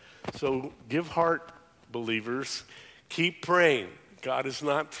 years. So give heart, believers. Keep praying. God is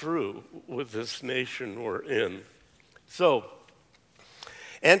not through with this nation we're in. So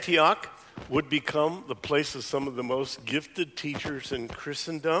Antioch would become the place of some of the most gifted teachers in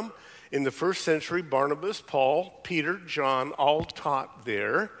Christendom. In the first century, Barnabas, Paul, Peter, John all taught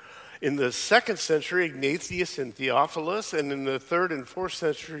there. In the second century, Ignatius and Theophilus. And in the third and fourth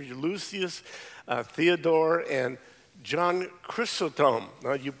century, Lucius, Theodore, and John Chrysostom.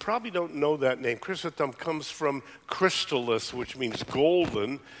 Now, you probably don't know that name. Chrysostom comes from chrysalis, which means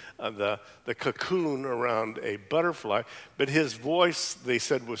golden, the cocoon around a butterfly. But his voice, they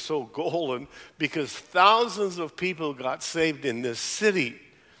said, was so golden because thousands of people got saved in this city.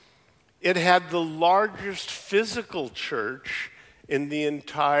 It had the largest physical church in the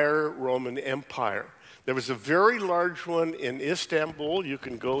entire Roman Empire. There was a very large one in Istanbul. You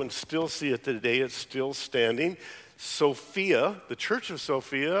can go and still see it today. It's still standing. Sophia, the Church of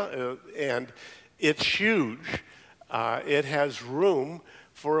Sophia, and it's huge. It has room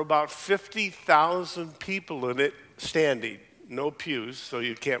for about 50,000 people in it standing. No pews, so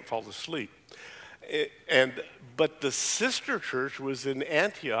you can't fall asleep. But the sister church was in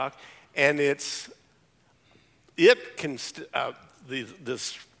Antioch, and this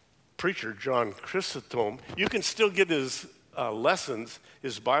preacher, John Chrysostom, you can still get his lessons,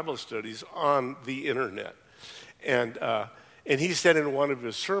 his Bible studies on the internet. And he said in one of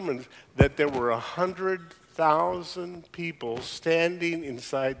his sermons that there were 100,000 people standing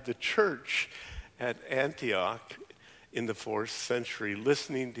inside the church at Antioch in the 4th century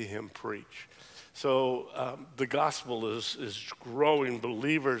listening to him preach. So the gospel is growing.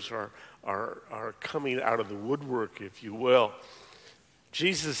 Believers are coming out of the woodwork, if you will.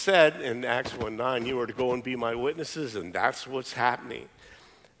 Jesus said in Acts 1:9, you are to go and be my witnesses, and that's what's happening.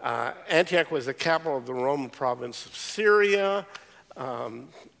 Antioch was the capital of the Roman province of Syria,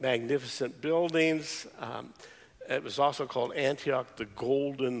 magnificent buildings. It was also called Antioch the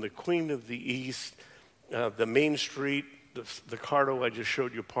Golden, the Queen of the East. The main street, the Cardo I just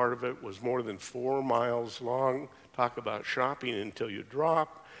showed you part of it, was more than 4 miles long. Talk about shopping until you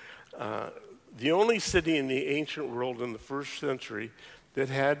drop. The only city in the ancient world in the 1st century that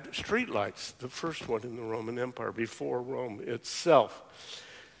had streetlights, the first one in the Roman Empire, before Rome itself.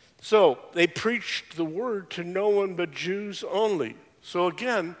 So they preached the word to no one but Jews only. So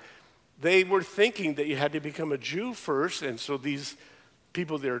again, they were thinking that you had to become a Jew first, and so these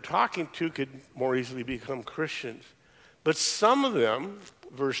people they were talking to could more easily become Christians. But some of them,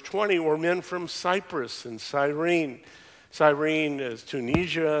 verse 20, were men from Cyprus and Cyrene. Cyrene is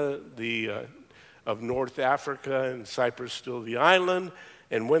Tunisia, of North Africa, and Cyprus still the island.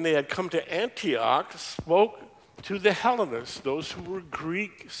 And when they had come to Antioch, spoke to the Hellenists, those who were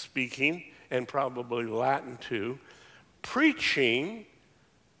Greek-speaking, and probably Latin too, preaching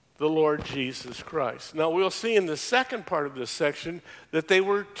the Lord Jesus Christ. Now, we'll see in the second part of this section that they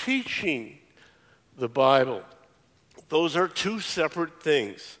were teaching the Bible. Those are two separate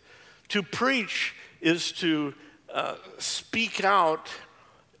things. To preach is to speak out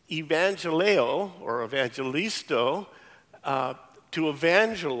evangeleo or evangelisto, to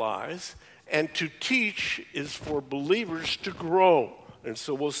evangelize, and to teach is for believers to grow. And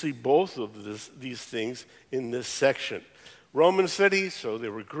so we'll see both of these things in this section. Roman city, so they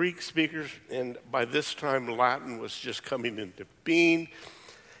were Greek speakers, and by this time Latin was just coming into being.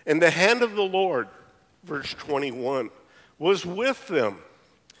 And the hand of the Lord, verse 21, was with them.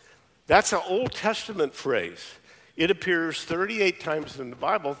 That's an Old Testament phrase. It appears 38 times in the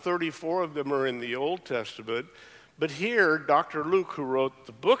Bible, 34 of them are in the Old Testament. But here, Dr. Luke, who wrote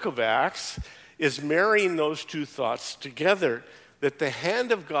the book of Acts, is marrying those two thoughts together, that the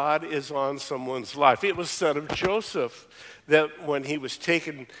hand of God is on someone's life. It was said of Joseph that when he was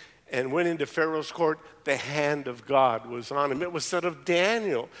taken and went into Pharaoh's court, the hand of God was on him. It was said of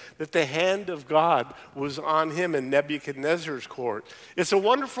Daniel that the hand of God was on him in Nebuchadnezzar's court. It's a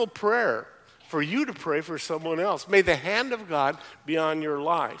wonderful prayer for you to pray for someone else. May the hand of God be on your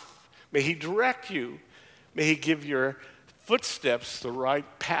life. May he direct you. May he give your footsteps the right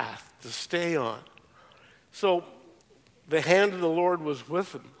path to stay on. So the hand of the Lord was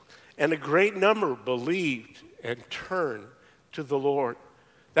with them, and a great number believed and turned to the Lord.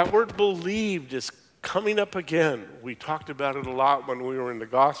 That word believed is coming up again. We talked about it a lot when we were in the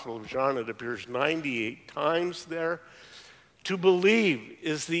Gospel of John. It appears 98 times there. To believe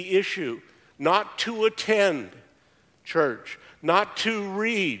is the issue, not to attend church, not to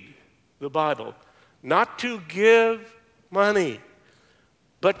read the Bible, not to give money,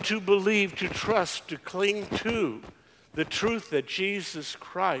 but to believe, to trust, to cling to the truth that Jesus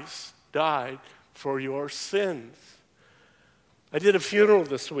Christ died for your sins. I did a funeral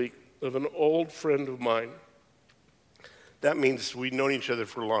this week of an old friend of mine. That means we'd known each other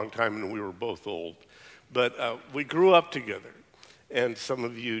for a long time and we were both old. But we grew up together. And some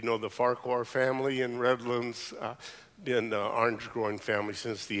of you know the Farquhar family in Redlands, been the orange-growing family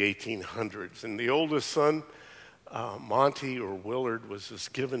since the 1800s. And the oldest son, Monty, or Willard was his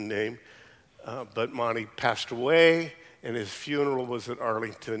given name, but Monty passed away, and his funeral was at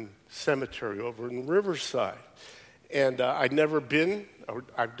Arlington Cemetery over in Riverside. And I'd never been,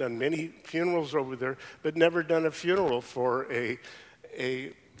 I've done many funerals over there, but never done a funeral for a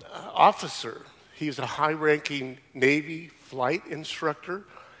officer. He's a high-ranking Navy flight instructor.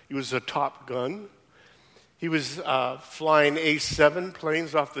 He was a Top Gun. He was flying A-7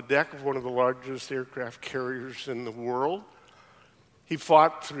 planes off the deck of one of the largest aircraft carriers in the world. He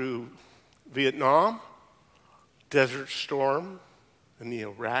fought through Vietnam, Desert Storm, and the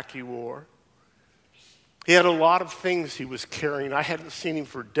Iraqi War. He had a lot of things he was carrying. I hadn't seen him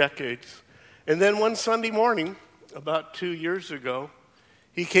for decades. And then one Sunday morning, about 2 years ago,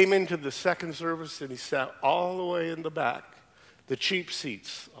 he came into the second service and he sat all the way in the back, the cheap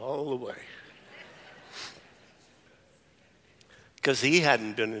seats, all the way. Because he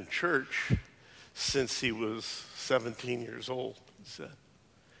hadn't been in church since he was 17 years old, he said.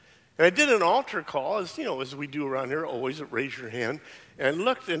 And I did an altar call, as you know, as we do around here, always raise your hand. And I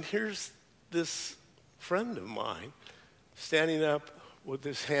looked, and here's this friend of mine standing up with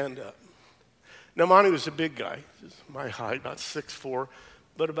his hand up. Now, Monty was a big guy, my height, about 6'4",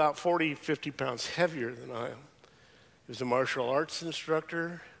 but about 40, 50 pounds heavier than I am. He was a martial arts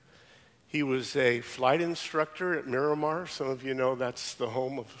instructor. He was a flight instructor at Miramar. Some of you know that's the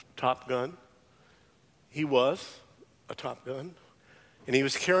home of Top Gun. He was a Top Gun, and he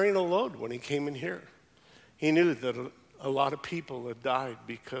was carrying a load when he came in here. He knew that a lot of people had died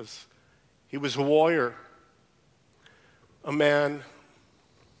because he was a warrior, a man's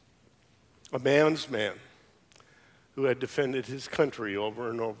man who had defended his country over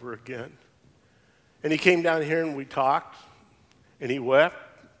and over again. And he came down here and we talked, and he wept,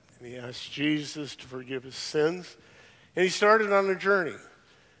 and he asked Jesus to forgive his sins, and he started on a journey.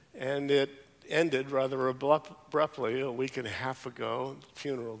 And it ended rather abruptly a week and a half ago,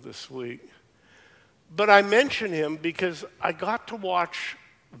 funeral this week. But I mention him because I got to watch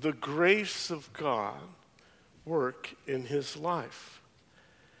the grace of God work in his life.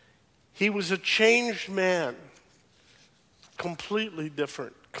 He was a changed man, completely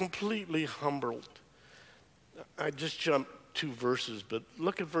different, completely humbled. I just jumped 2 verses, but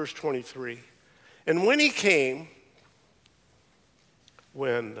look at verse 23. And when he came,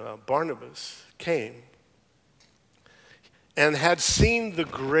 when Barnabas came and had seen the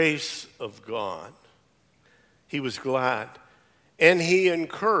grace of God, he was glad. And he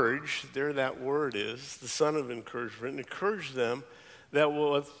encouraged, there that word is, the son of encouragement, encouraged them that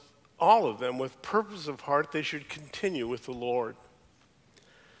with all of them, with purpose of heart, they should continue with the Lord.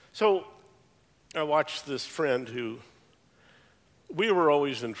 So I watched this friend who, we were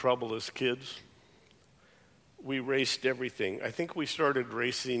always in trouble as kids. We raced everything. I think we started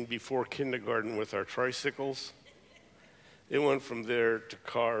racing before kindergarten with our tricycles. It went from there to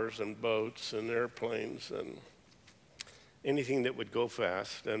cars and boats and airplanes and anything that would go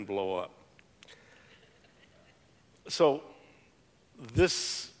fast and blow up. So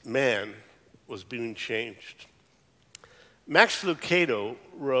this man was being changed. Max Lucado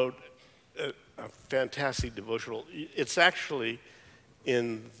wrote a fantastic devotional. It's actually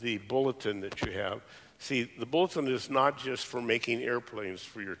in the bulletin that you have. See, the bulletin is not just for making airplanes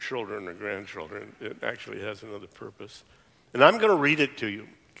for your children or grandchildren. It actually has another purpose. And I'm going to read it to you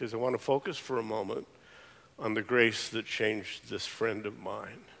because I want to focus for a moment on the grace that changed this friend of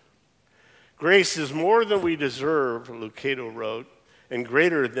mine. Grace is more than we deserve, Lucado wrote, and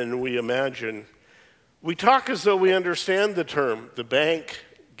greater than we imagine. We talk as though we understand the term. The bank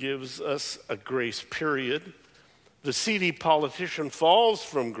gives us a grace period. The seedy politician falls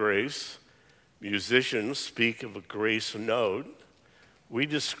from grace. Musicians speak of a grace note. We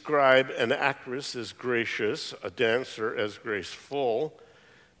describe an actress as gracious, a dancer as graceful.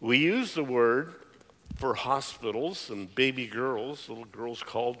 We use the word for hospitals and baby girls, little girls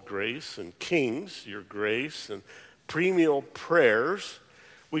called grace, and kings, your grace, and premial prayers.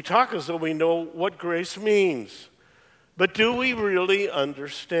 We talk as though we know what grace means. But do we really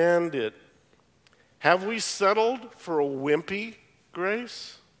understand it? Have we settled for a wimpy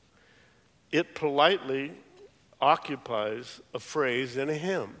grace? It politely occupies a phrase in a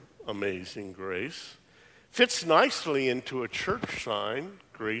hymn, Amazing Grace. Fits nicely into a church sign,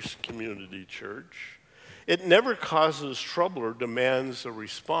 Grace Community Church. It never causes trouble or demands a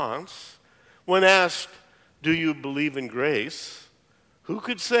response. When asked, do you believe in grace? Who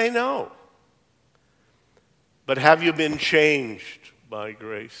could say no? But have you been changed by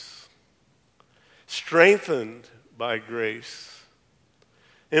grace? Strengthened by grace?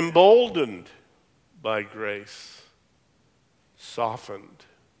 Emboldened by grace? Softened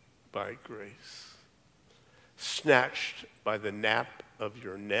by grace? Snatched by the nape of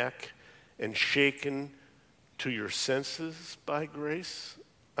your neck and shaken to your senses by grace?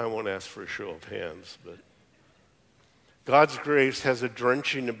 I won't ask for a show of hands, but God's grace has a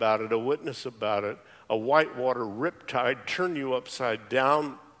drenching about it, a witness about it, a whitewater riptide turn you upside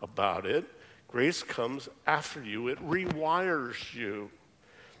down about it. Grace comes after you. It rewires you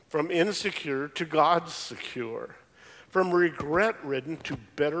from insecure to God's secure, from regret-ridden to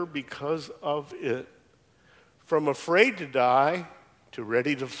better because of it, from afraid to die to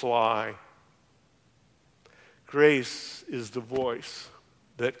ready to fly. Grace is the voice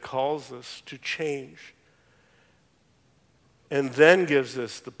that calls us to change and then gives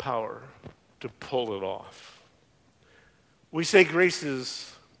us the power to pull it off. We say grace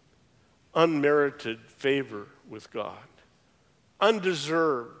is unmerited favor with God,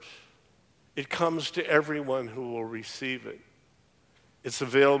 undeserved. It comes to everyone who will receive it. It's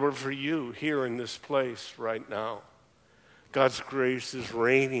available for you here in this place right now. God's grace is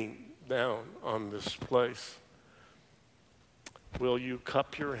raining down on this place. Will you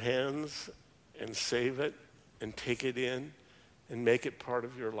cup your hands and save it and take it in and make it part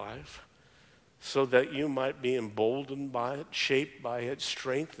of your life? so that you might be emboldened by it, shaped by it,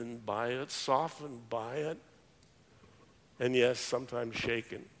 strengthened by it, softened by it, and yes, sometimes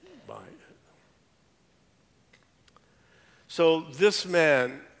shaken by it. So this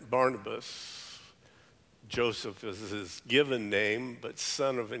man, Barnabas, Joseph is his given name, but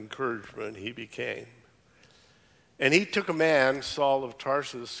son of encouragement he became. And he took a man, Saul of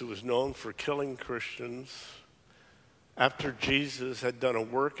Tarsus, who was known for killing Christians, after Jesus had done a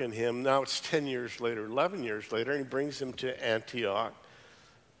work in him. Now it's 10 years later, 11 years later, and he brings him to Antioch,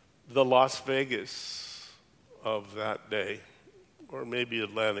 the Las Vegas of that day, or maybe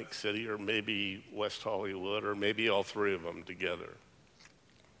Atlantic City, or maybe West Hollywood, or maybe all three of them together.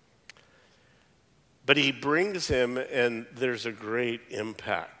 But he brings him, and there's a great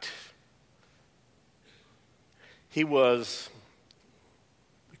impact. He was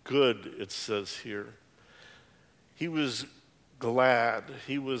good, it says here. He was glad.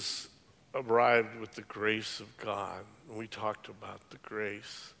 He was arrived with the grace of God. And we talked about the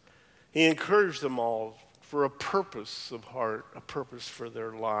grace. He encouraged them all for a purpose of heart, a purpose for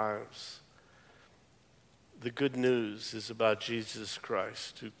their lives. The good news is about Jesus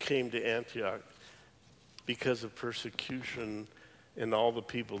Christ, who came to Antioch because of persecution and all the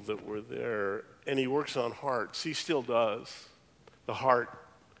people that were there. And he works on hearts. He still does. The heart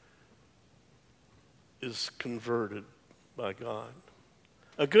is converted by God.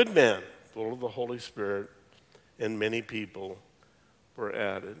 A good man, full of the Holy Spirit, and many people were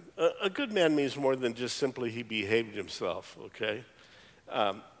added. A good man means more than just simply he behaved himself, okay?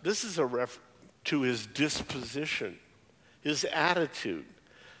 This is a reference to his disposition, his attitude.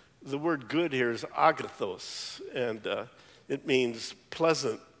 The word good here is agathos, and it means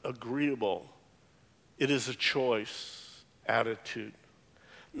pleasant, agreeable. It is a choice attitude.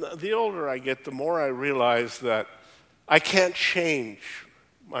 The older I get, the more I realize that I can't change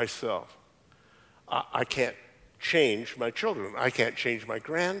myself. I can't change my children. I can't change my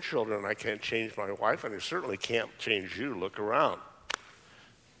grandchildren. I can't change my wife, and I certainly can't change you. Look around.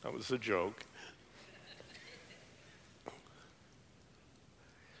 That was a joke.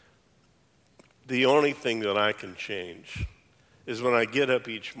 The only thing that I can change is when I get up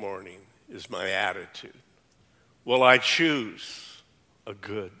each morning is my attitude. Will I choose a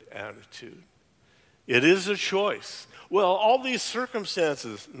good attitude? It is a choice. Well, all these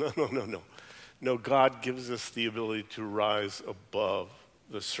circumstances, no, God gives us the ability to rise above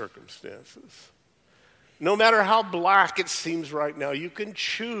the circumstances. No matter how black it seems right now, you can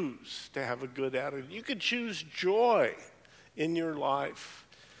choose to have a good attitude. You can choose joy in your life.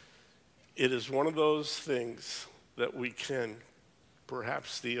 It is one of those things that we can,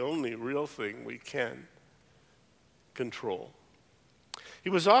 perhaps the only real thing we can control. He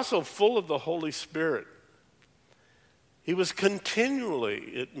was also full of the Holy Spirit. He was continually,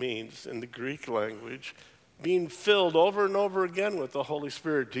 it means in the Greek language, being filled over and over again with the Holy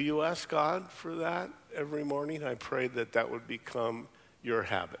Spirit. Do you ask God for that every morning? I pray that that would become your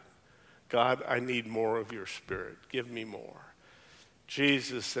habit. God, I need more of your Spirit. Give me more.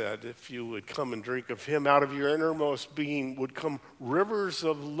 Jesus said, if you would come and drink of him, out of your innermost being would come rivers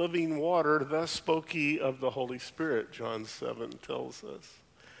of living water. Thus spoke he of the Holy Spirit, John 7 tells us.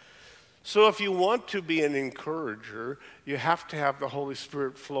 So if you want to be an encourager, you have to have the Holy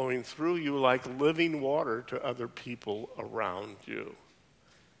Spirit flowing through you like living water to other people around you.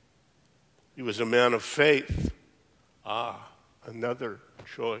 He was a man of faith. Another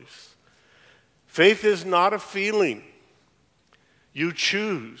choice. Faith is not a feeling. You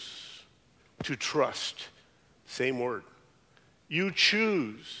choose to trust. Same word. You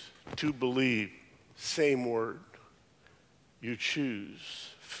choose to believe. Same word. You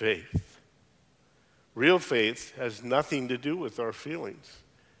choose faith. Real faith has nothing to do with our feelings.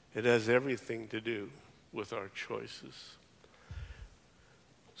 It has everything to do with our choices.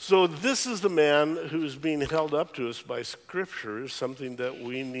 So this is the man who's being held up to us by Scripture, something that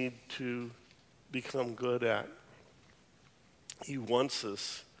we need to become good at. He wants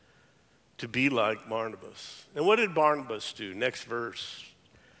us to be like Barnabas. And what did Barnabas do? Next verse,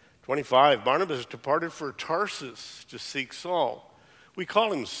 25. Barnabas departed for Tarsus to seek Saul. We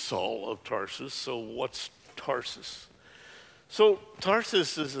call him Saul of Tarsus, so what's Tarsus? So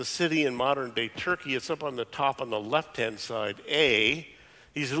Tarsus is a city in modern-day Turkey. It's up on the top on the left-hand side, A.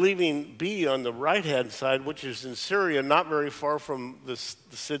 He's leaving B on the right-hand side, which is in Syria, not very far from the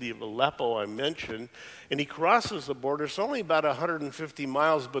city of Aleppo I mentioned. And he crosses the border. It's only about 150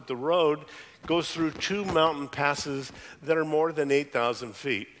 miles, but the road goes through two mountain passes that are more than 8,000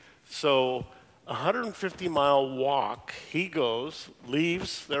 feet. So 150-mile walk, he goes,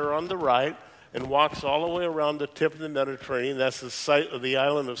 leaves there on the right, and walks all the way around the tip of the Mediterranean. That's the site of the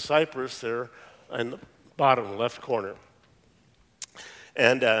island of Cyprus there in the bottom left corner.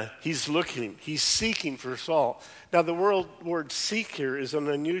 And he's seeking for Saul. Now, the word seek here is an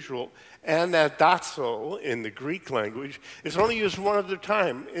unusual. Anadazo in the Greek language is only used one other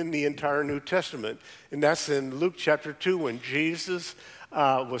time in the entire New Testament. And that's in Luke chapter 2 when Jesus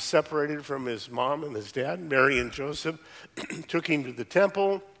was separated from his mom and his dad. Mary and Joseph took him to the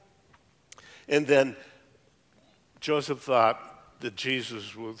temple. And then Joseph thought that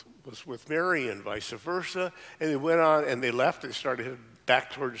Jesus was with Mary and vice versa. And they went on and they left. They started heading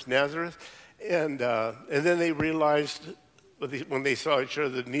back towards Nazareth. And then they realized when they saw each other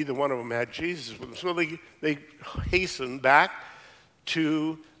that neither one of them had Jesus with them. So they hastened back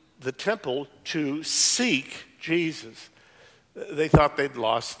to the temple to seek Jesus. They thought they'd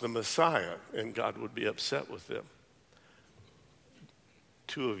lost the Messiah and God would be upset with them.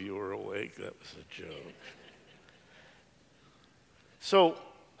 2 of you were awake. That was a joke. So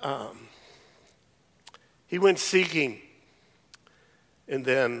he went seeking. And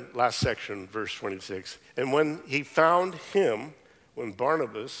then, last section, verse 26. And when he found him, when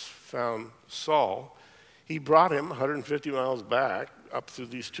Barnabas found Saul, he brought him 150 miles back up through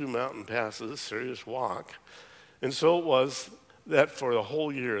these 2 mountain passes, serious walk. And so it was that for the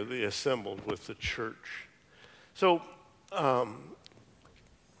whole year they assembled with the church. So, I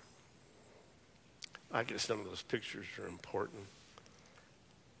guess some of those pictures are important.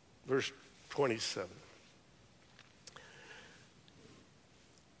 Verse 27.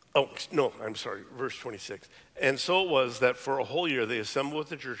 Oh, no, I'm sorry, verse 26. And so it was that for a whole year they assembled with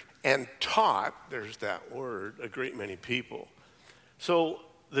the church and taught, there's that word, a great many people. So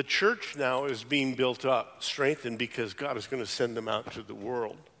the church now is being built up, strengthened, because God is going to send them out to the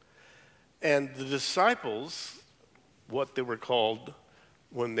world. And the disciples, what they were called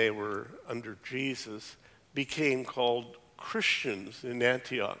when they were under Jesus, became called Christians in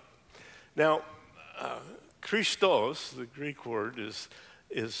Antioch. Now, Christos, the Greek word, is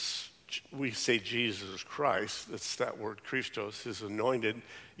we say Jesus Christ. That's that word Christos, is anointed.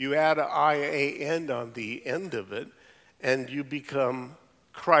 You add an I-A-N on the end of it, and you become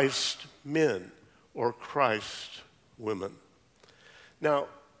Christ men or Christ women. Now,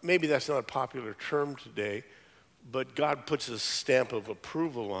 maybe that's not a popular term today, but God puts a stamp of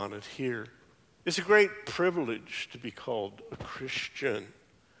approval on it here. It's a great privilege to be called a Christian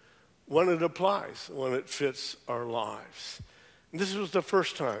when it applies, when it fits our lives. And this was the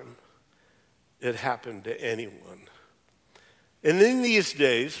first time it happened to anyone. And in these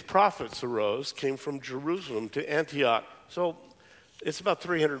days, prophets arose, came from Jerusalem to Antioch. So it's about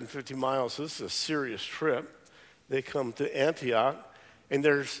 350 miles. So this is a serious trip. They come to Antioch, and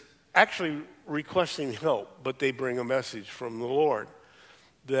there's actually requesting help, but they bring a message from the Lord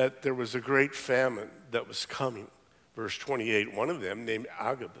that there was a great famine that was coming. Verse 28, one of them, named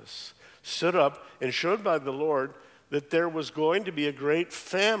Agabus, stood up and showed by the Lord that there was going to be a great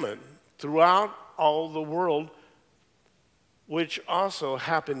famine throughout all the world, which also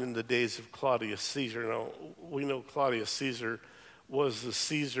happened in the days of Claudius Caesar. Now, we know Claudius Caesar was the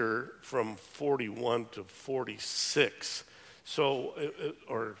Caesar from 41 to 46. So,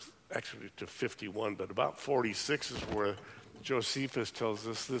 or actually to 51, but about 46 is where Josephus tells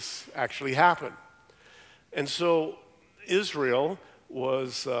us this actually happened. And so Israel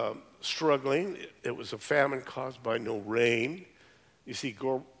was struggling. It was a famine caused by no rain. You see,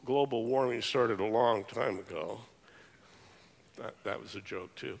 global warming started a long time ago. That was a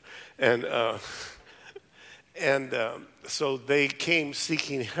joke too. And so they came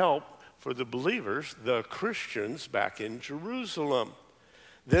seeking help for the believers, the Christians, back in Jerusalem.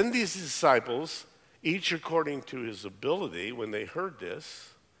 Then these disciples, each according to his ability, when they heard this,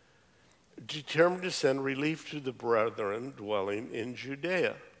 determined to send relief to the brethren dwelling in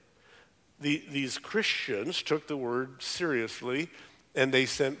Judea. These Christians took the word seriously, and they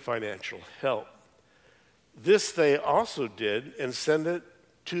sent financial help. This they also did and sent it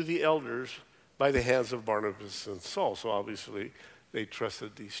to the elders by the hands of Barnabas and Saul. So obviously they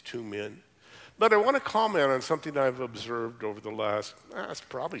trusted these 2 men. But I want to comment on something I've observed over the last, it's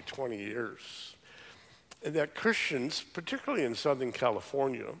probably 20 years. And that Christians, particularly in Southern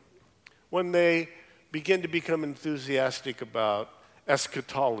California, when they begin to become enthusiastic about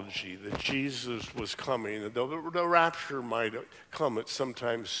eschatology, that Jesus was coming, that the rapture might come at some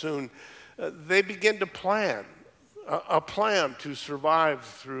time soon, they begin to plan, a plan to survive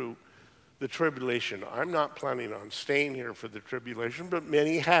through the tribulation. I'm not planning on staying here for the tribulation, but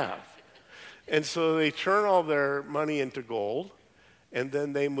many have. And so they turn all their money into gold, and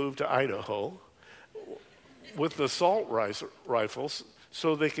then they move to Idaho with assault rifles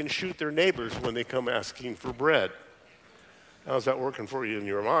so they can shoot their neighbors when they come asking for bread. How's that working for you in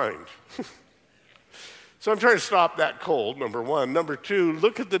your mind? So I'm trying to stop that cold, number one. Number two,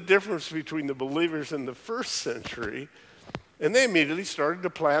 look at the difference between the believers in the first century, and they immediately started to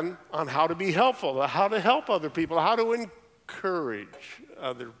plan on how to be helpful, how to help other people, how to encourage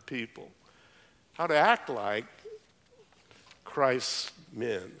other people, how to act like Christ's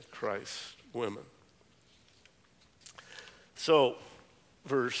men, Christ's women. So,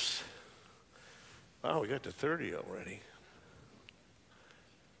 we got to 30 already.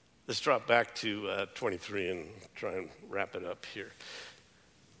 Let's drop back to 23 and try and wrap it up here.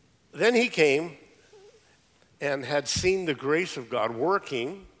 Then he came and had seen the grace of God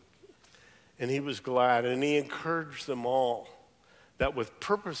working, and he was glad, and he encouraged them all that with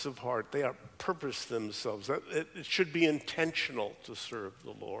purpose of heart, they are purpose themselves. That it should be intentional to serve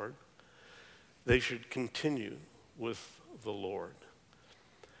the Lord. They should continue with the Lord.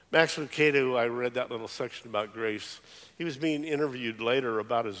 Max Lucado, I read that little section about grace. He was being interviewed later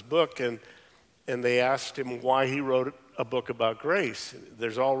about his book, and they asked him why he wrote a book about grace.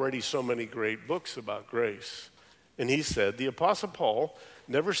 There's already so many great books about grace. And he said, the Apostle Paul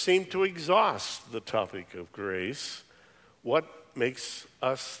never seemed to exhaust the topic of grace. What makes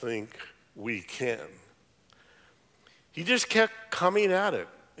us think we can? He just kept coming at it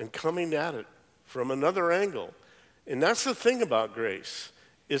from another angle. And that's the thing about grace.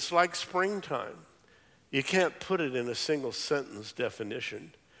 It's like springtime. You can't put it in a single sentence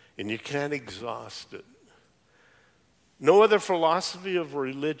definition, and you can't exhaust it. No other philosophy of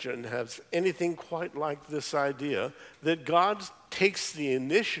religion has anything quite like this idea that God takes the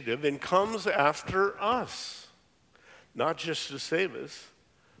initiative and comes after us, not just to save us,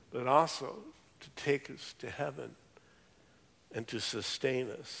 but also to take us to heaven and to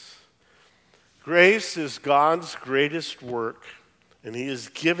sustain us. Grace is God's greatest work, and he is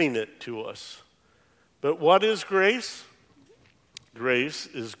giving it to us. But what is grace? Grace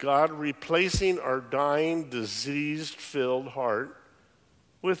is God replacing our dying, diseased-filled heart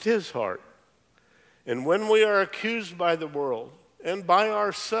with his heart. And when we are accused by the world and by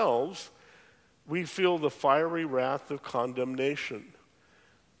ourselves, we feel the fiery wrath of condemnation.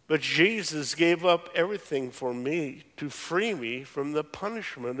 But Jesus gave up everything for me to free me from the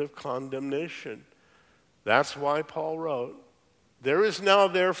punishment of condemnation. That's why Paul wrote, there is now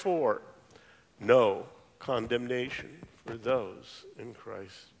therefore no condemnation for those in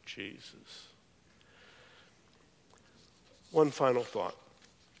Christ Jesus. One final thought.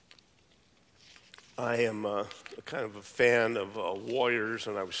 I am kind of a fan of warriors,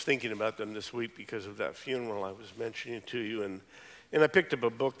 and I was thinking about them this week because of that funeral I was mentioning to you. And I picked up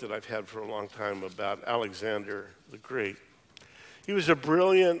a book that I've had for a long time about Alexander the Great. He was a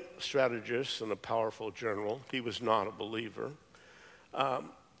brilliant strategist and a powerful general. He was not a believer.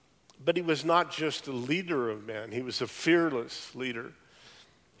 But he was not just a leader of men. He was a fearless leader.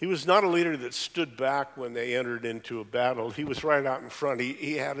 He was not a leader that stood back when they entered into a battle. He was right out in front.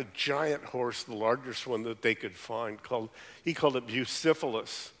 He had a giant horse, the largest one that they could find. He called it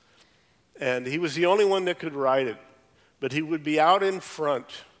Bucephalus. And he was the only one that could ride it. But he would be out in front,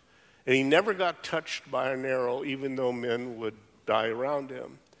 and he never got touched by an arrow, even though men would die around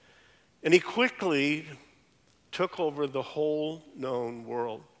him. And he quickly took over the whole known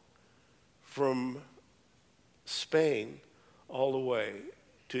world, from Spain all the way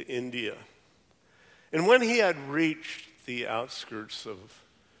to India. And when he had reached the outskirts of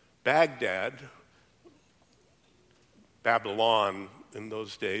Baghdad, Babylon in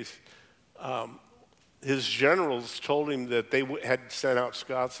those days, his generals told him that they had sent out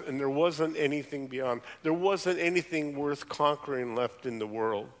scouts, and there wasn't anything beyond. There wasn't anything worth conquering left in the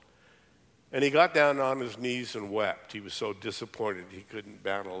world. And he got down on his knees and wept. He was so disappointed he couldn't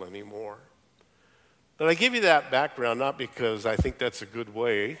battle anymore. But I give you that background not because I think that's a good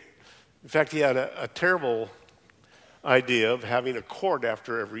way. In fact, he had a terrible idea of having a court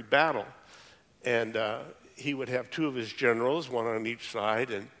after every battle. And he would have two of his generals, one on each side,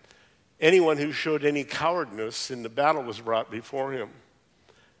 and anyone who showed any cowardice in the battle was brought before him.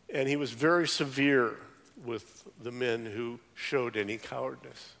 And he was very severe with the men who showed any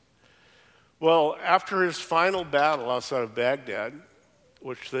cowardice. Well, after his final battle outside of Baghdad,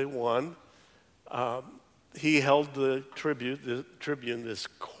 which they won, he held the tribune, this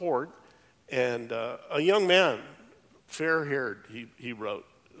court, and a young man, fair-haired, he wrote,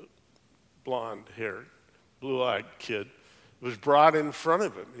 blonde-haired, blue-eyed kid, was brought in front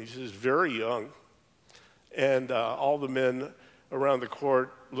of him. He's just very young. And all the men around the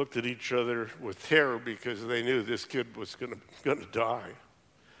court looked at each other with terror because they knew this kid was going to die.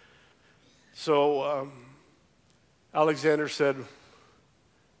 So Alexander said,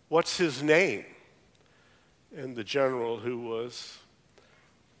 "What's his name?" And the general who was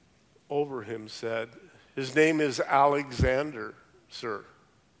over him said, His name is Alexander, sir.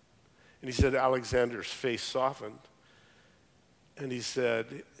 And he said Alexander's face softened. And he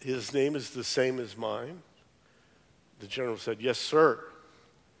said, his name is the same as mine. The general said, yes, sir.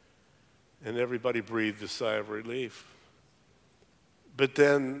 And everybody breathed a sigh of relief. But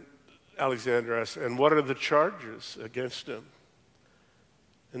then Alexander asked, and what are the charges against him?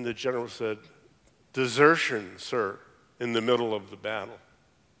 And the general said, desertion, sir, in the middle of the battle.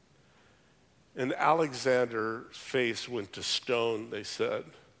 And Alexander's face went to stone, they said.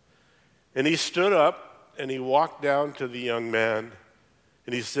 And he stood up and he walked down to the young man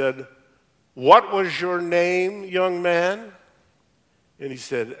and he said, what was your name, young man? And he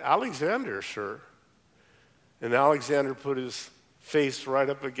said, Alexander, sir. And Alexander put his face right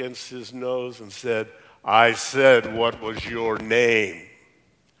up against his nose and said, I said, what was your name?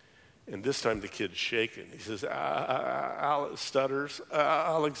 And this time the kid's shaking. He says, stutters,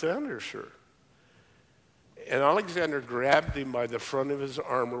 Alexander, sir. And Alexander grabbed him by the front of his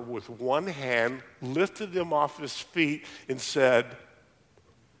armor with one hand, lifted him off his feet, and said,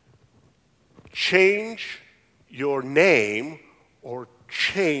 change your name or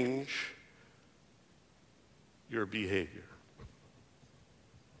change your behavior.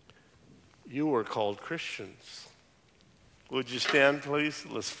 You are called Christians. Would you stand, please?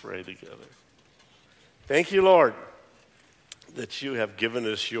 Let's pray together. Thank you, Lord, that you have given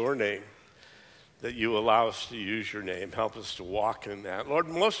us your name, that you allow us to use your name. Help us to walk in that. Lord,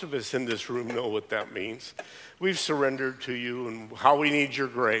 most of us in this room know what that means. We've surrendered to you and how we need your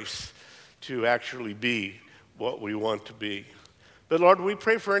grace to actually be what we want to be. But Lord, we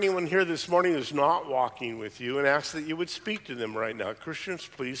pray for anyone here this morning who's not walking with you and ask that you would speak to them right now. Christians,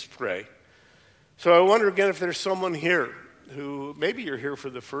 please pray. So I wonder again if there's someone here who, maybe you're here for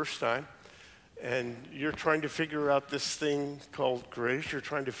the first time, and you're trying to figure out this thing called grace. You're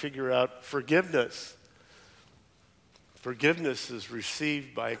trying to figure out forgiveness. Forgiveness is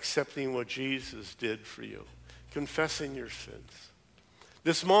received by accepting what Jesus did for you, confessing your sins.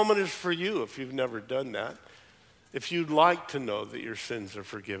 This moment is for you if you've never done that. If you'd like to know that your sins are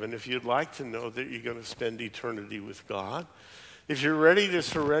forgiven, if you'd like to know that you're going to spend eternity with God, if you're ready to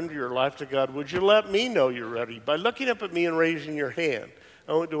surrender your life to God, would you let me know you're ready by looking up at me and raising your hand?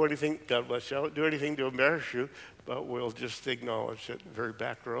 I won't do anything, God bless you, I won't do anything to embarrass you, but we'll just acknowledge it. Very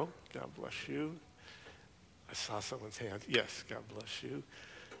back row, God bless you. I saw someone's hand. Yes, God bless you.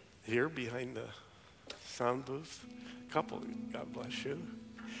 Here behind the sound booth, a couple, God bless you.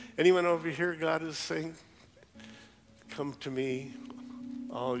 Anyone over here, God is saying, come to me,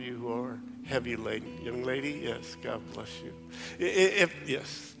 all you who are heavy laden. Young lady, yes, God bless you.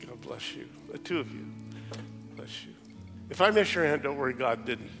 Yes, God bless you. The two of you, bless you. If I miss your hand, don't worry, God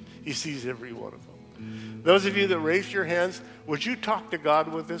didn't. He sees every one of them. Those of you that raised your hands, would you talk to God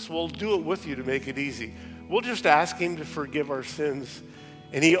with us? We'll do it with you to make it easy. We'll just ask him to forgive our sins,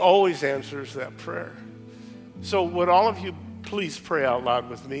 and he always answers that prayer. So would all of you please pray out loud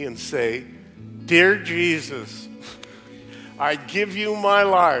with me and say, Dear Jesus, I give you my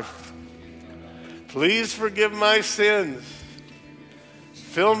life. Please forgive my sins.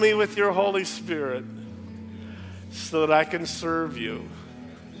 Fill me with your Holy Spirit so that I can serve you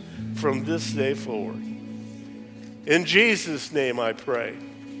from this day forward. In Jesus' name I pray.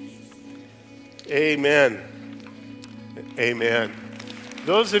 Amen. Amen.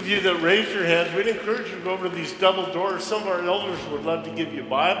 Those of you that raised your hands, we'd encourage you to go over to these double doors. Some of our elders would love to give you a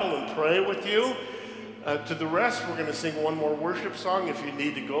Bible and pray with you. To the rest, we're going to sing one more worship song. If you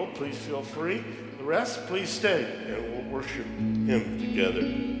need to go, please feel free. The rest, please stay, and we'll worship him together.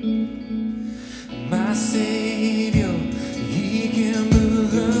 My Savior, he can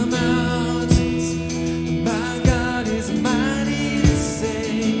move the mountains. My God is mighty to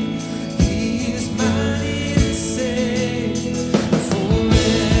save. He is mighty to save.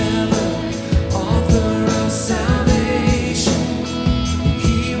 Forever, author of salvation.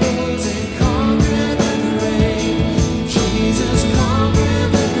 He rose and conquered the grave. Jesus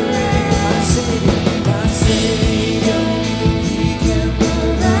conquered the grave. My Savior, he can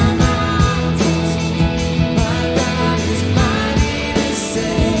move the mountains. My God is mighty to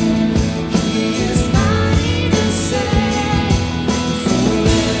save. He is mighty to save.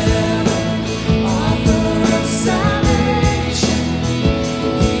 Forever, author of salvation.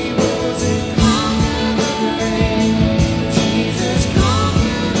 He rose and conquered the grave. Jesus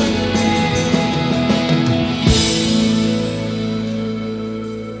conquered the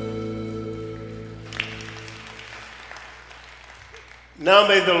Now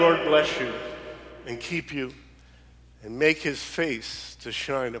may the Lord bless you and keep you and make his face to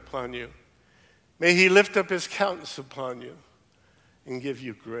shine upon you. May he lift up his countenance upon you and give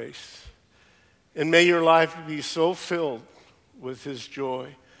you grace. And may your life be so filled with his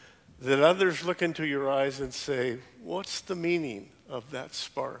joy that others look into your eyes and say, what's the meaning of that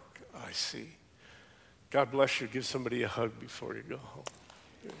spark I see? God bless you. Give somebody a hug before you go home.